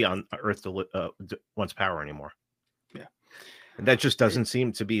nobody on Earth wants power anymore. Yeah. And that just doesn't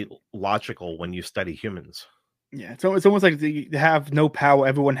seem to be logical when you study humans. Yeah. So it's almost like they have no power.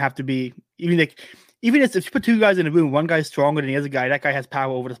 Everyone have to be, even if you put two guys in a room, one guy's stronger than the other guy, that guy has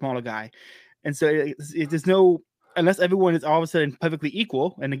power over the smaller guy. And so there's no, unless everyone is all of a sudden perfectly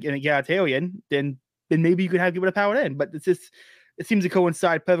equal and egalitarian, then maybe you could have people with power then. But it seems to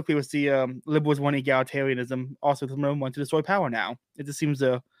coincide perfectly with the liberals wanting egalitarianism, also the want to destroy power now. It just seems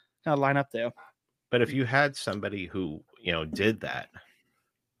to kind of line up there. But if you had somebody who, did that,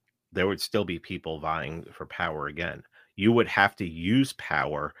 there would still be people vying for power again. You would have to use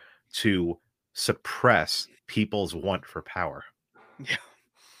power to suppress people's want for power. Yeah.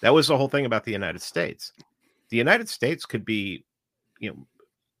 That was the whole thing about the United States. The United States could be,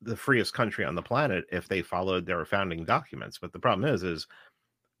 the freest country on the planet if they followed their founding documents. But the problem is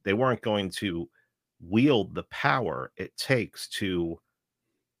they weren't going to wield the power it takes to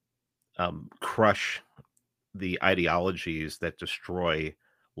crush the ideologies that destroy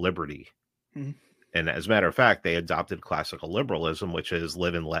liberty. And as a matter of fact, they adopted classical liberalism, which is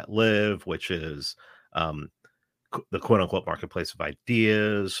live and let live, which is the quote unquote marketplace of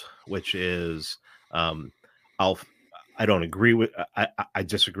ideas, which is I don't agree with, I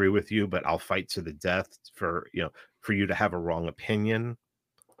disagree with you, but I'll fight to the death for you to have a wrong opinion.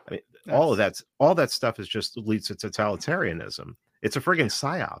 I mean, all that stuff is just leads to totalitarianism. It's a friggin'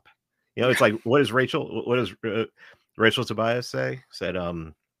 psyop. It's like, what does Rachel Tobias say? Said,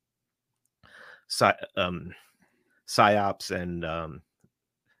 psyops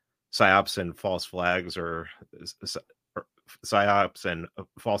and false flags, or psyops and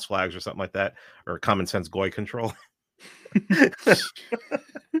false flags, or something like that, or common sense goy control.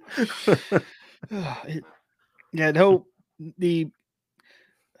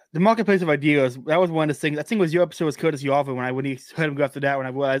 The marketplace of ideas, that was one of the things. I think it was your episode with Curtis Yarvin when he heard him go after that, when I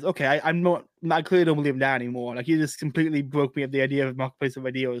realized, okay, I'm not clearly don't believe him now anymore. Like, he just completely broke me up the idea of marketplace of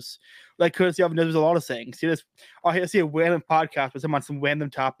ideas. Like Curtis Yarvin does a lot of things. I see a random podcast with him on some random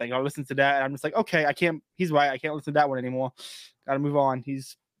topic. I'll listen to that, and I'm just like, okay, he's right. I can't listen to that one anymore. Got to move on.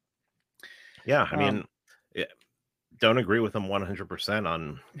 I mean, don't agree with him 100%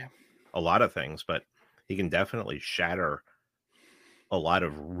 on a lot of things, but he can definitely shatter a lot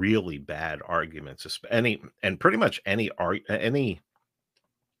of really bad arguments, pretty much any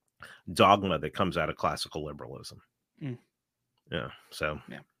dogma that comes out of classical liberalism. So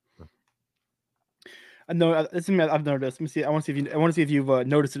I know I've noticed. Let me see. I want to see if you've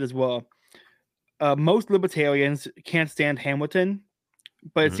noticed it as well. Most libertarians can't stand Hamilton,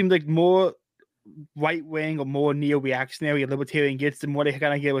 but it seems like more right wing or more neo-reactionary a libertarian gets, the more they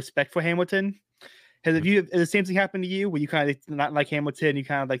kind of get respect for Hamilton. Has the same thing happened to you, where you kind of not like Hamilton, you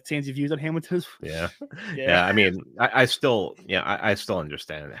kind of like change your views on Hamilton? Yeah. I mean, I still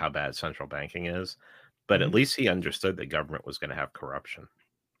understand how bad central banking is, but at least he understood that government was going to have corruption.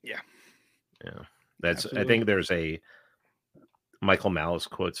 Yeah. That's absolutely. I think there's Michael Malice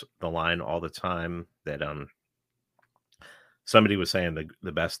quotes the line all the time that somebody was saying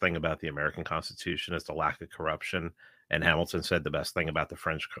the best thing about the American Constitution is the lack of corruption. And Hamilton said the best thing about the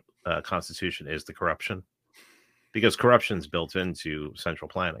French Constitution is the corruption, because corruption is built into central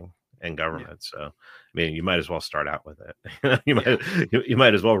planning and government. So, I mean, you might as well start out with it. You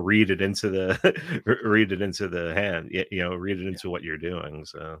might as well read it into the hand. Read it into what you're doing.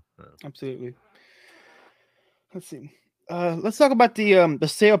 So, absolutely. Let's see. Let's talk about the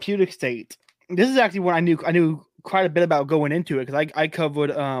therapeutic state. This is actually what I knew quite a bit about going into it, because I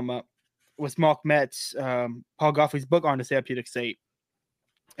covered was Mark Metz, Paul Gottfried's book on the therapeutic state,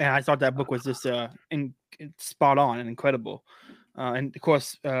 and I thought that book was just spot on and incredible. And of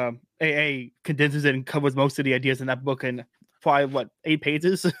course, AA condenses it and covers most of the ideas in that book in probably 8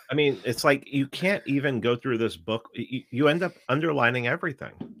 pages. I mean, it's like you can't even go through this book. You end up underlining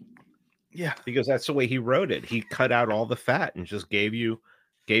everything. Yeah, because that's the way he wrote it. He cut out all the fat and just gave you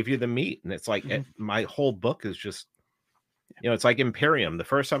the meat. And it's like my whole book is just, it's like Imperium. The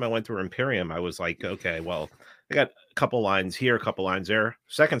first time I went through Imperium, I was like, okay, well, I got a couple lines here, a couple lines there.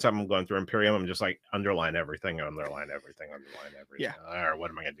 Second time I'm going through Imperium, I'm just like underline everything. Yeah. All right,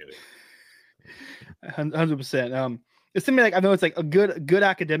 what am I gonna do? 100%. It's something like I know it's like a good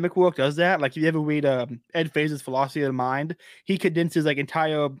academic work does that. Like if you ever read Ed Feser's Philosophy of the Mind, he condenses like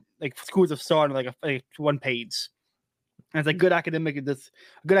entire like schools of thought in like 1 page. And it's like good academic can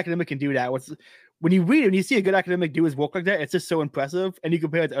do that. When you read it and you see a good academic do his work like that, it's just so impressive. And you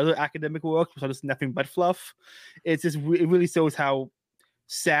compare it to other academic works, which are just nothing but fluff. It's just it really shows how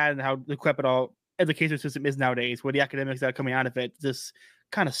sad and how decrepit our education system is nowadays, where the academics that are coming out of it just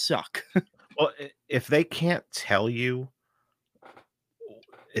kind of suck. Well, if they can't tell you,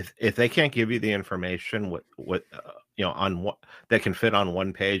 if they can't give you the information what on what that can fit on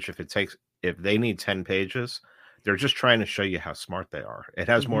 1 page, if they need 10 pages, they're just trying to show you how smart they are. It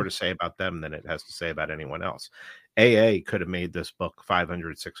has more to say about them than it has to say about anyone else. AA could have made this book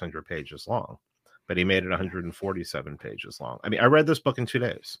 500, 600 pages long, but he made it 147 pages long. I mean, I read this book in 2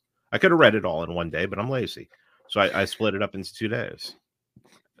 days. I could have read it all in 1 day, but I'm lazy. So I split it up into 2 days.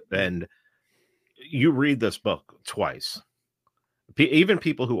 And you read this book twice. Even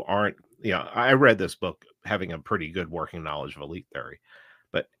people who aren't, I read this book having a pretty good working knowledge of elite theory,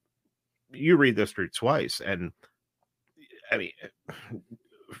 but you read this through twice. And I mean,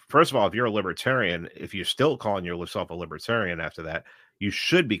 first of all, if you're a libertarian, if you're still calling yourself a libertarian after that, you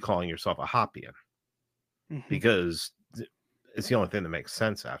should be calling yourself a Hoppian, because it's the only thing that makes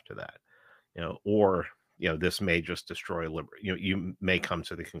sense after that, or, this may just destroy you may come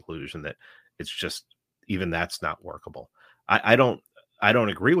to the conclusion that it's just, even that's not workable. I don't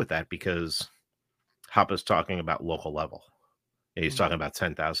agree with that, because Hoppe's talking about local level. He's talking about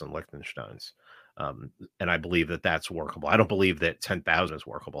 10,000 Liechtensteins. And I believe that that's workable. I don't believe that 10,000 is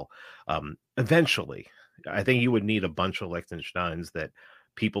workable. Eventually, I think you would need a bunch of Liechtensteins that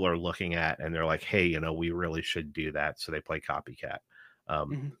people are looking at and they're like, hey, we really should do that. So they play copycat.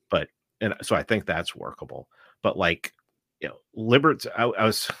 And so I think that's workable. But like, I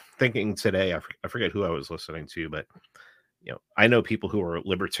was thinking today, I forget who I was listening to, but I know people who are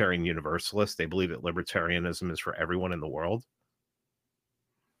libertarian universalists. They believe that libertarianism is for everyone in the world.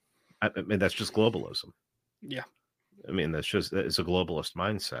 I mean, that's just globalism. Yeah. I mean, it's a globalist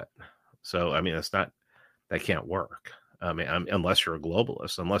mindset. So, I mean, that can't work. I mean, unless you're a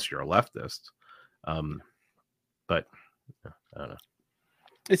globalist, unless you're a leftist. But I don't know.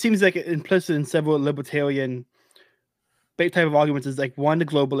 It seems like implicit in several libertarian type of arguments is like, one, the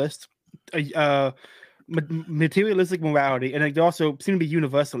globalist, materialistic morality, and like they also seem to be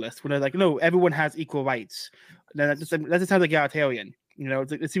universalist, when they're like, no, everyone has equal rights. And that just sounds like egalitarian.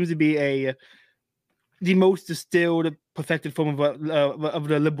 It seems to be the most distilled, perfected form of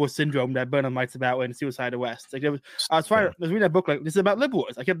the liberal syndrome that Burnham writes about in Suicide of the West. Like, I was reading that book, like, this is about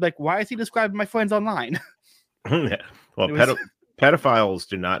liberals. I kept like, why is he describing my friends online? Yeah. Well, pedophiles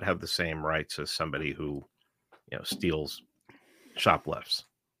do not have the same rights as somebody who, steals shoplifts.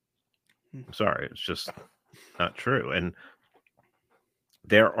 I'm sorry, it's just not true. And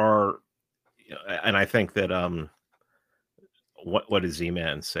there are, and I think that what did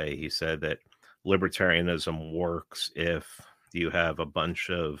Z-Man say? He said that libertarianism works if you have a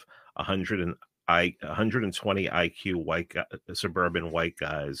bunch of 120 IQ suburban white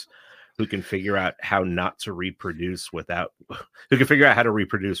guys who can figure out how not to reproduce who can figure out how to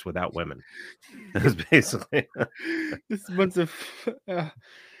reproduce without women. That's basically this bunch of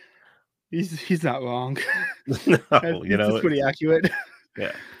he's not wrong. No, it's pretty accurate.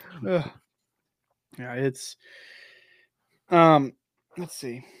 Yeah. Yeah, it's let's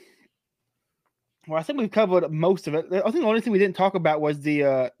see. Well, I think we've covered most of it. I think the only thing we didn't talk about was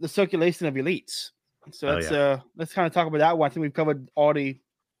the circulation of elites. So let's kind of talk about that one. I think we've covered all the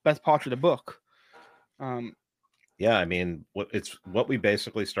best parts of the book. Yeah, I mean, what we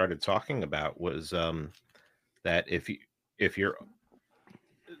basically started talking about was that if you're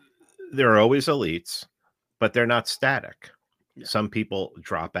there are always elites, but they're not static. Yeah. Some people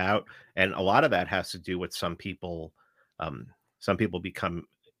drop out, and a lot of that has to do with some people become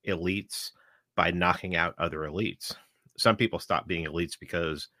elites by knocking out other elites. Some people stop being elites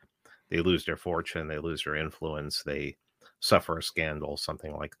because they lose their fortune, they lose their influence, they suffer a scandal,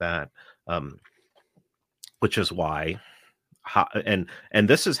 something like that. Which is why, and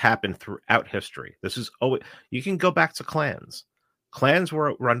this has happened throughout history. This is you can go back to clans. Clans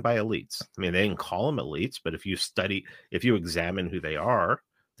were run by elites. I mean, they didn't call them elites, but if you examine who they are,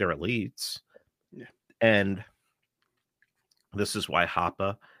 they're elites. Yeah. And this is why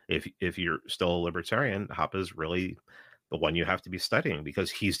Hoppe, if you're still a libertarian, Hoppe is really the one you have to be studying, because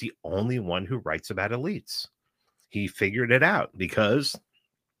he's the only one who writes about elites. He figured it out, because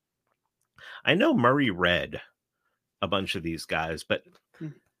I know Murray read a bunch of these guys, but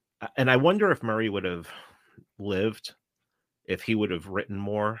and I wonder if Murray would have lived if he would have written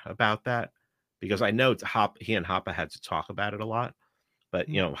more about that, because I know he and Hoppe had to talk about it a lot, but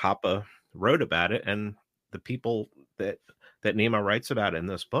Hoppe wrote about it, and the people that Nima writes about in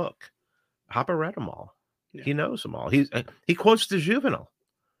this book, Hoppe read them all. Yeah. He knows them all. He quotes de Juvenal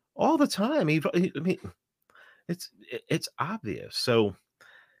all the time. I mean, it's obvious. So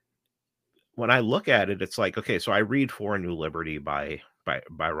when I look at it, it's like, okay, so I read For a New Liberty by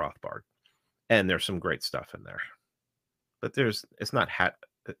Rothbard, and there's some great stuff in there, but it's not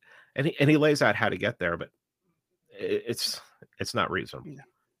and he lays out how to get there, but it's not reasonable. Yeah.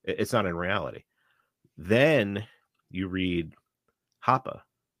 It's not in reality. Then you read Hoppe,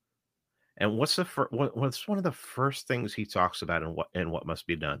 and what's one of the first things he talks about in what must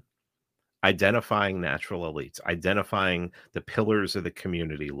be done? Identifying natural elites, identifying the pillars of the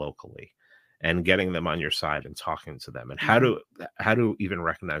community locally, and getting them on your side and talking to them, and how to even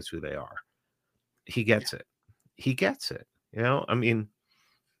recognize who they are. He gets it. He gets it. I mean,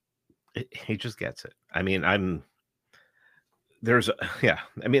 he just gets it. I mean, I mean,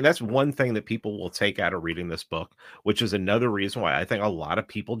 that's one thing that people will take out of reading this book, which is another reason why I think a lot of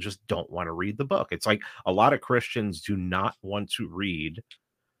people just don't want to read the book. It's like a lot of Christians do not want to read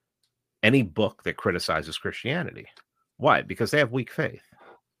any book that criticizes Christianity. Why? Because they have weak faith.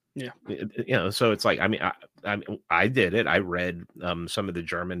 Yeah. So it's like, I mean, I did it. I read some of the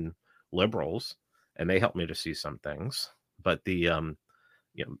German liberals, and they helped me to see some things. But I'm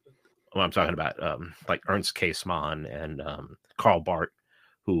talking about like Ernst Käsemann and Karl Barth,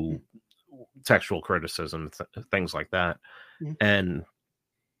 who textual criticism, things like that. Mm-hmm. And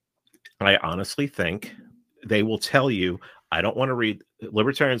I honestly think they will tell you, I don't want to read.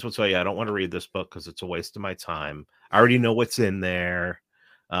 Libertarians will tell you, I don't want to read this book because it's a waste of my time. I already know what's in there.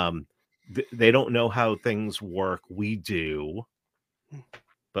 They don't know how things work. We do.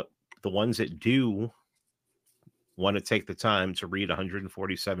 But the ones that do want to take the time to read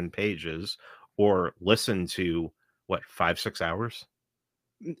 147 pages or listen to 5-6 hours,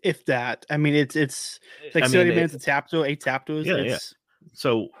 if that. I mean, it's like 30 minutes a chapter, 8 chapters. Yeah.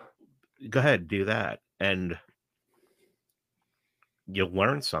 So go ahead, do that, and you'll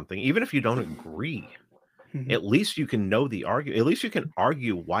learn something. Even if you don't agree, at least you can know the argument. At least you can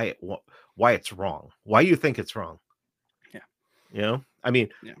argue why it's wrong, why you think it's wrong. Yeah. I mean,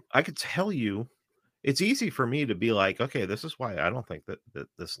 I could tell you. It's easy for me to be like, okay, this is why I don't think that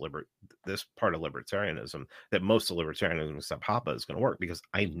this part of libertarianism, that most of libertarianism except Hoppe, is going to work, because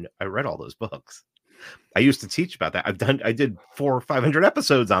I read all those books. I used to teach about that. I did 400 or 500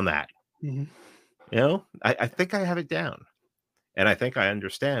 episodes on that. Mm-hmm. I think I have it down, and I think I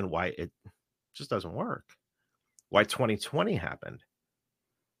understand why it just doesn't work. Why 2020 happened.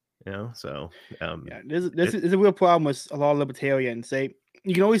 So this is a real problem with a lot of libertarians.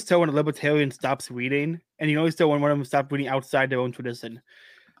 You can always tell when a libertarian stops reading, and you can always tell when one of them stops reading outside their own tradition.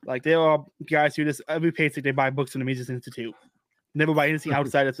 Like, there are guys who just every paycheck they buy books from the Mises Institute, never buy anything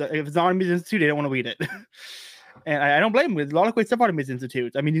outside. If it's not on the Mises Institute, they don't want to read it. And I don't blame them. There's a lot of great stuff on the Mises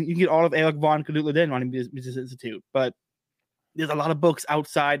Institute. I mean, you can get all of Eric von Kalutler on the Mises Institute, but there's a lot of books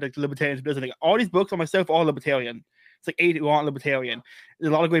outside like the libertarian tradition. Like, all these books on myself are all libertarian. It's like 8 who aren't libertarian.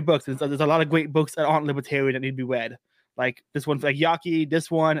 There's a lot of great books. There's a lot of great books that aren't libertarian that need to be read. Like this one, like Yaki,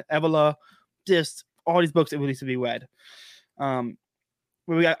 this one, Evola, just all these books that really need to be read. I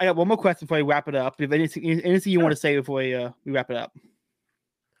got one more question before we wrap it up. If anything you want to say before we wrap it up?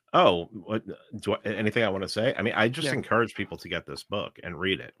 Oh, anything I want to say? I mean, I just encourage people to get this book and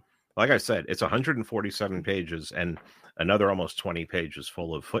read it. Like I said, it's 147 pages and another almost 20 pages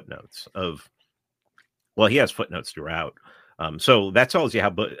full of footnotes. He has footnotes throughout. So that tells you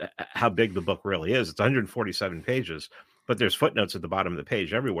how big the book really is. It's 147 pages, but there's footnotes at the bottom of the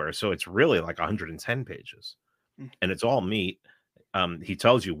page everywhere. So it's really like 110 pages, and it's all meat. He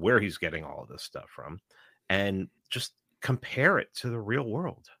tells you where he's getting all of this stuff from, and just compare it to the real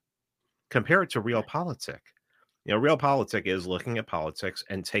world. Compare it to real politic. Real politic is looking at politics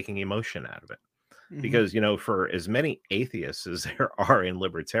and taking emotion out of it. Because, for as many atheists as there are in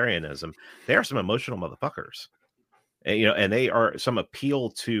libertarianism, there are some emotional motherfuckers. And, and they are some appeal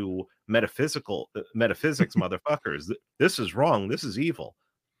to metaphysics, motherfuckers. This is wrong. This is evil.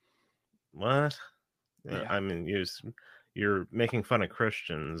 What? Yeah. I mean, you're making fun of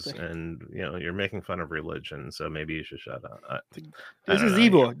Christians, and you're making fun of religion. So maybe you should shut up. This is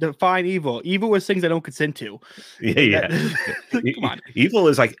evil. Define evil. Evil is things I don't consent to. Yeah. Come on. Evil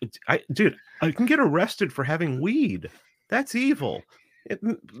is like, dude, I can get arrested for having weed. That's evil.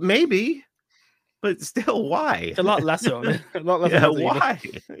 Maybe. But still, why? It's a lot less so. Yeah, why?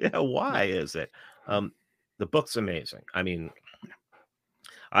 Yeah, why is it? The book's amazing. I mean,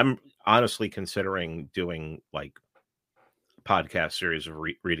 I'm honestly considering doing like a podcast series of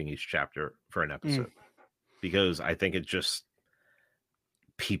reading each chapter for an episode because I think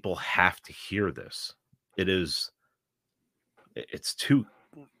people have to hear this. It's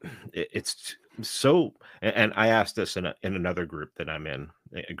so, and I asked this in another group that I'm in,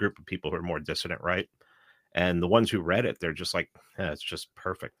 a group of people who are more dissident right, and the ones who read it, they're just like, it's just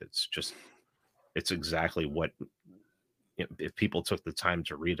perfect. It's exactly what, if people took the time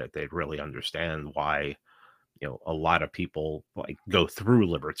to read it, they'd really understand why a lot of people like go through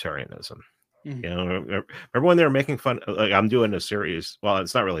libertarianism. Remember when they were making fun, like, I'm doing a series, well,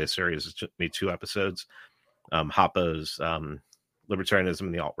 it's not really a series, it's just me 2 episodes, Hoppe's libertarianism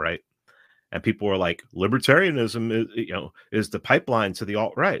and the alt-right. And people were like, libertarianism is the pipeline to the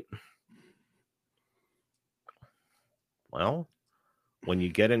alt-right. Well, when you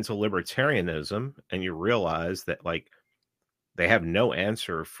get into libertarianism and you realize that like they have no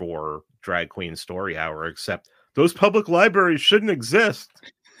answer for Drag Queen Story Hour except those public libraries shouldn't exist,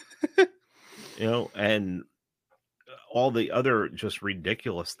 and all the other just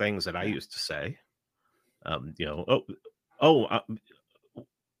ridiculous things that I used to say,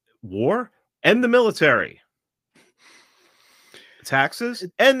 war. End the military, taxes,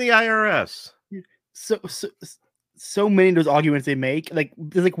 and the IRS. So many of those arguments they make, like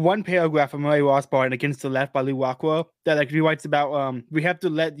there's like one paragraph from Murray Rothbard Against the Left by Lou Wackwell that like he writes about we have to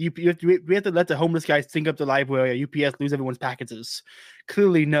let the homeless guys think up the library or UPS lose everyone's packages.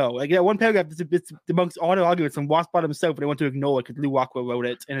 Clearly no. Like one paragraph it's amongst all the arguments from Rothbard himself, but they want to ignore it because Lou Wackwell wrote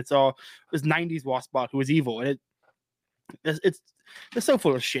it, and it's all this 90s Rothbard who was evil, and it's so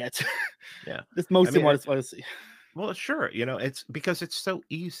full of shit. Yeah. It's most of what it's well, sure, it's because it's so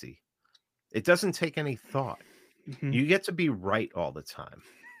easy. It doesn't take any thought. You get to be right all the time,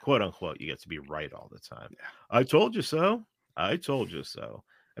 quote unquote. You get to be right all the time. Yeah. I told you so. I told you so.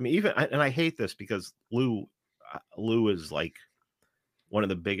 I mean, and I hate this because Lou is like one of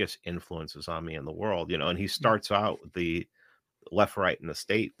the biggest influences on me in the world, and he starts out with the Left, Right, and the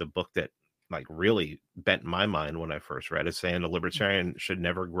State, the book that like really bent my mind when I first read it, saying a libertarian should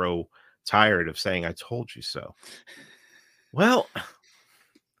never grow tired of saying, I told you so. Well,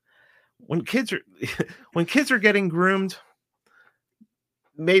 when kids are getting groomed,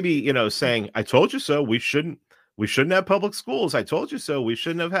 maybe saying I told you so, we shouldn't have public schools, I told you so, we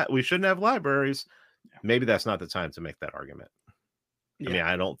shouldn't have libraries. Maybe that's not the time to make that argument. I mean,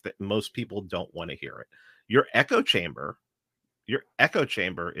 I don't think most people don't want to hear it. Your echo chamber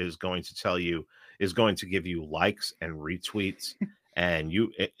is going to give you likes and retweets and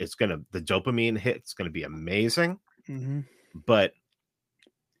the dopamine hit, it's going to be amazing. But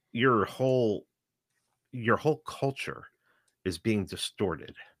your whole culture is being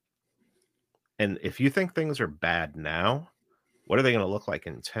distorted. And if you think things are bad now, what are they going to look like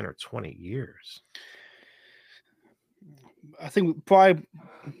in 10 or 20 years? I think probably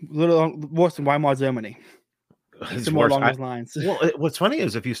a little worse than Weimar Germany. It's more along those lines. Well, what's funny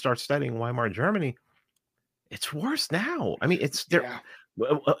is if you start studying Weimar Germany, it's worse now. I mean, it's there.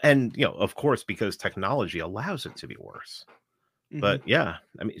 Yeah. And, of course, because technology allows it to be worse. But yeah,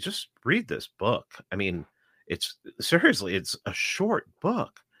 I mean, just read this book. I mean, it's a short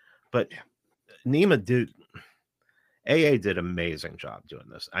book, but Nima did an amazing job doing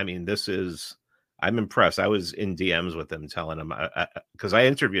this. I mean, I'm impressed. I was in DMs with him telling him, because I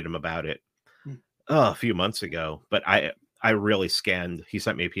interviewed him about it a few months ago, but I really scanned, he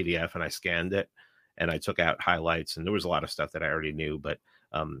sent me a PDF and I scanned it and I took out highlights, and there was a lot of stuff that I already knew, but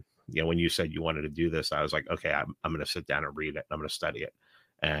when you said you wanted to do this, I was like, okay, I'm going to sit down and read it. I'm going to study it.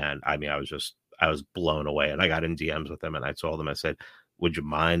 And I mean, I was blown away, and I got in DMs with him and I told him, I said, would you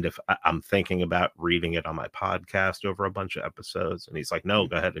mind if I'm thinking about reading it on my podcast over a bunch of episodes? And he's like, no,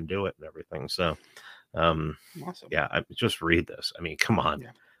 go ahead and do it and everything. So, awesome. Yeah, just read this. I mean, come on.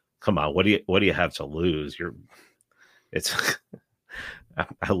 What do you have to lose?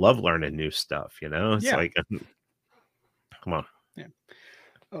 I love learning new stuff, It's like, come on. Yeah.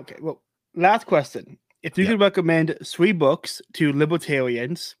 Okay. Well, last question. If you could recommend 3 books to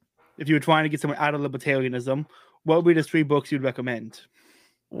libertarians, if you were trying to get someone out of libertarianism, what would be the 3 books you'd recommend?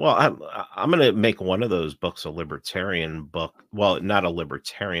 Well, I'm going to make one of those books a libertarian book. Well, not a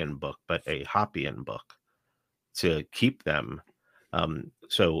libertarian book, but a Hoppian book to keep them.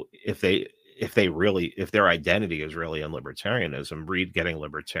 So if their identity is really in libertarianism, read Getting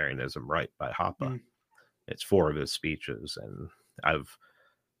Libertarianism Right by Hoppe. It's 4 of his speeches, and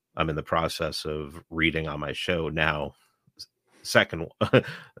I'm in the process of reading on my show now.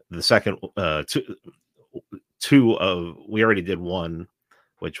 The second two of we already did one,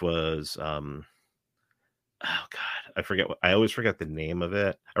 which was oh god, I always forget the name of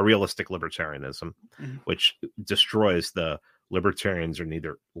it. A Realistic Libertarianism, which destroys the libertarians are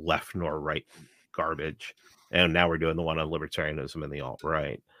neither left nor right garbage. And now we're doing the one on libertarianism and the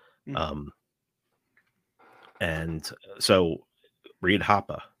alt-right. And so read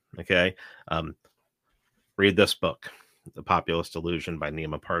Hoppe, okay? Read this book, The Populist Illusion by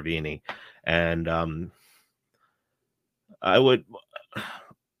Nima Parvini. And I would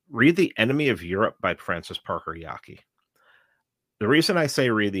read The Enemy of Europe by Francis Parker Yockey. The reason I say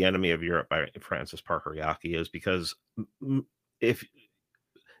read The Enemy of Europe by Francis Parker Yockey is because if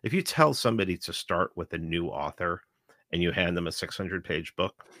you tell somebody to start with a new author and you hand them a 600-page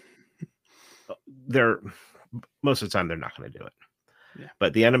book, most of the time they're not going to do it. Yeah.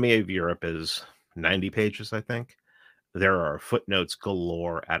 But The Enemy of Europe is 90 pages, I think. There are footnotes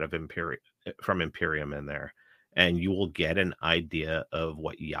galore from Imperium in there, and you will get an idea of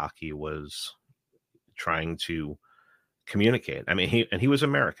what Yockey was trying to communicate. I mean, he was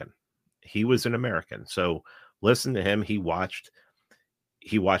American. He was an American. So listen to him. He watched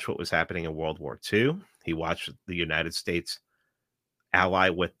what was happening in World War II. He watched the United States ally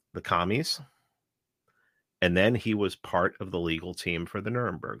with the commies. And then he was part of the legal team for the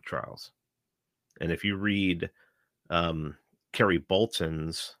Nuremberg trials. And if you read Kerry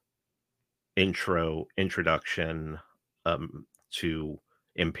Bolton's introduction to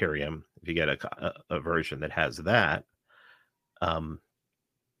Imperium, if you get a version that has that,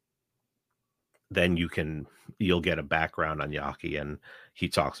 then you'll get a background on Yockey, and he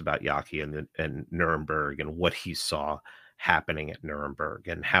talks about Yockey and Nuremberg and what he saw happening at Nuremberg,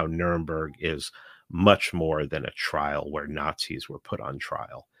 and how Nuremberg is much more than a trial where Nazis were put on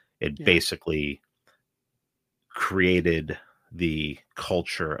trial. It basically created the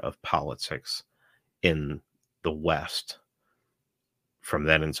culture of politics in the West from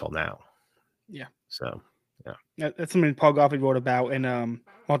then until now. Yeah. So, yeah. That's something Paul Gottfried wrote about in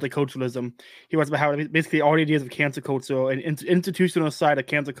Multiculturalism. He writes about how basically all the ideas of cancel culture and institutional side of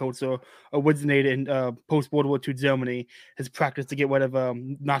cancel culture originated in post-World War II Germany, his practice to get rid of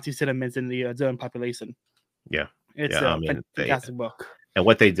Nazi sentiments in the German population. Yeah. It's a fantastic book. And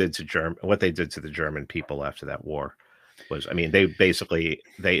what they did to the German people after that war was, I mean, they basically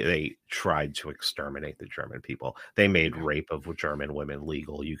they tried to exterminate the German people. They made rape of German women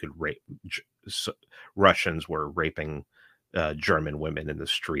legal. You could rape. Russians were raping German women in the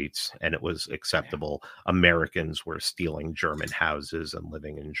streets, and it was acceptable. Americans were stealing German houses and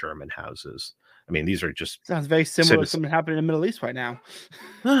living in German houses. I mean, these are just sounds very similar to something happening in the Middle East right now.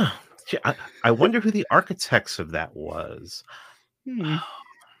 I wonder who the architects of that was.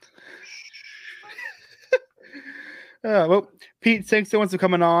 Well, Pete, thanks so much for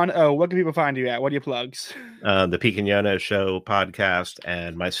coming on. What can people find you at? What are your plugs? The Pete Quinones Show podcast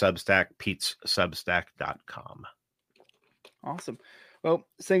and my Substack, Pete'sSubstack.com. Awesome. Well,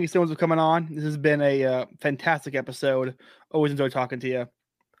 thank you so much for coming on. This has been a fantastic episode. Always enjoy talking to you.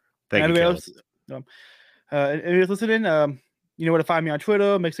 Thank you. If you're listening, you know where to find me on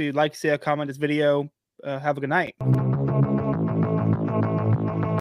Twitter. Make sure you like, share, comment this video. Have a good night.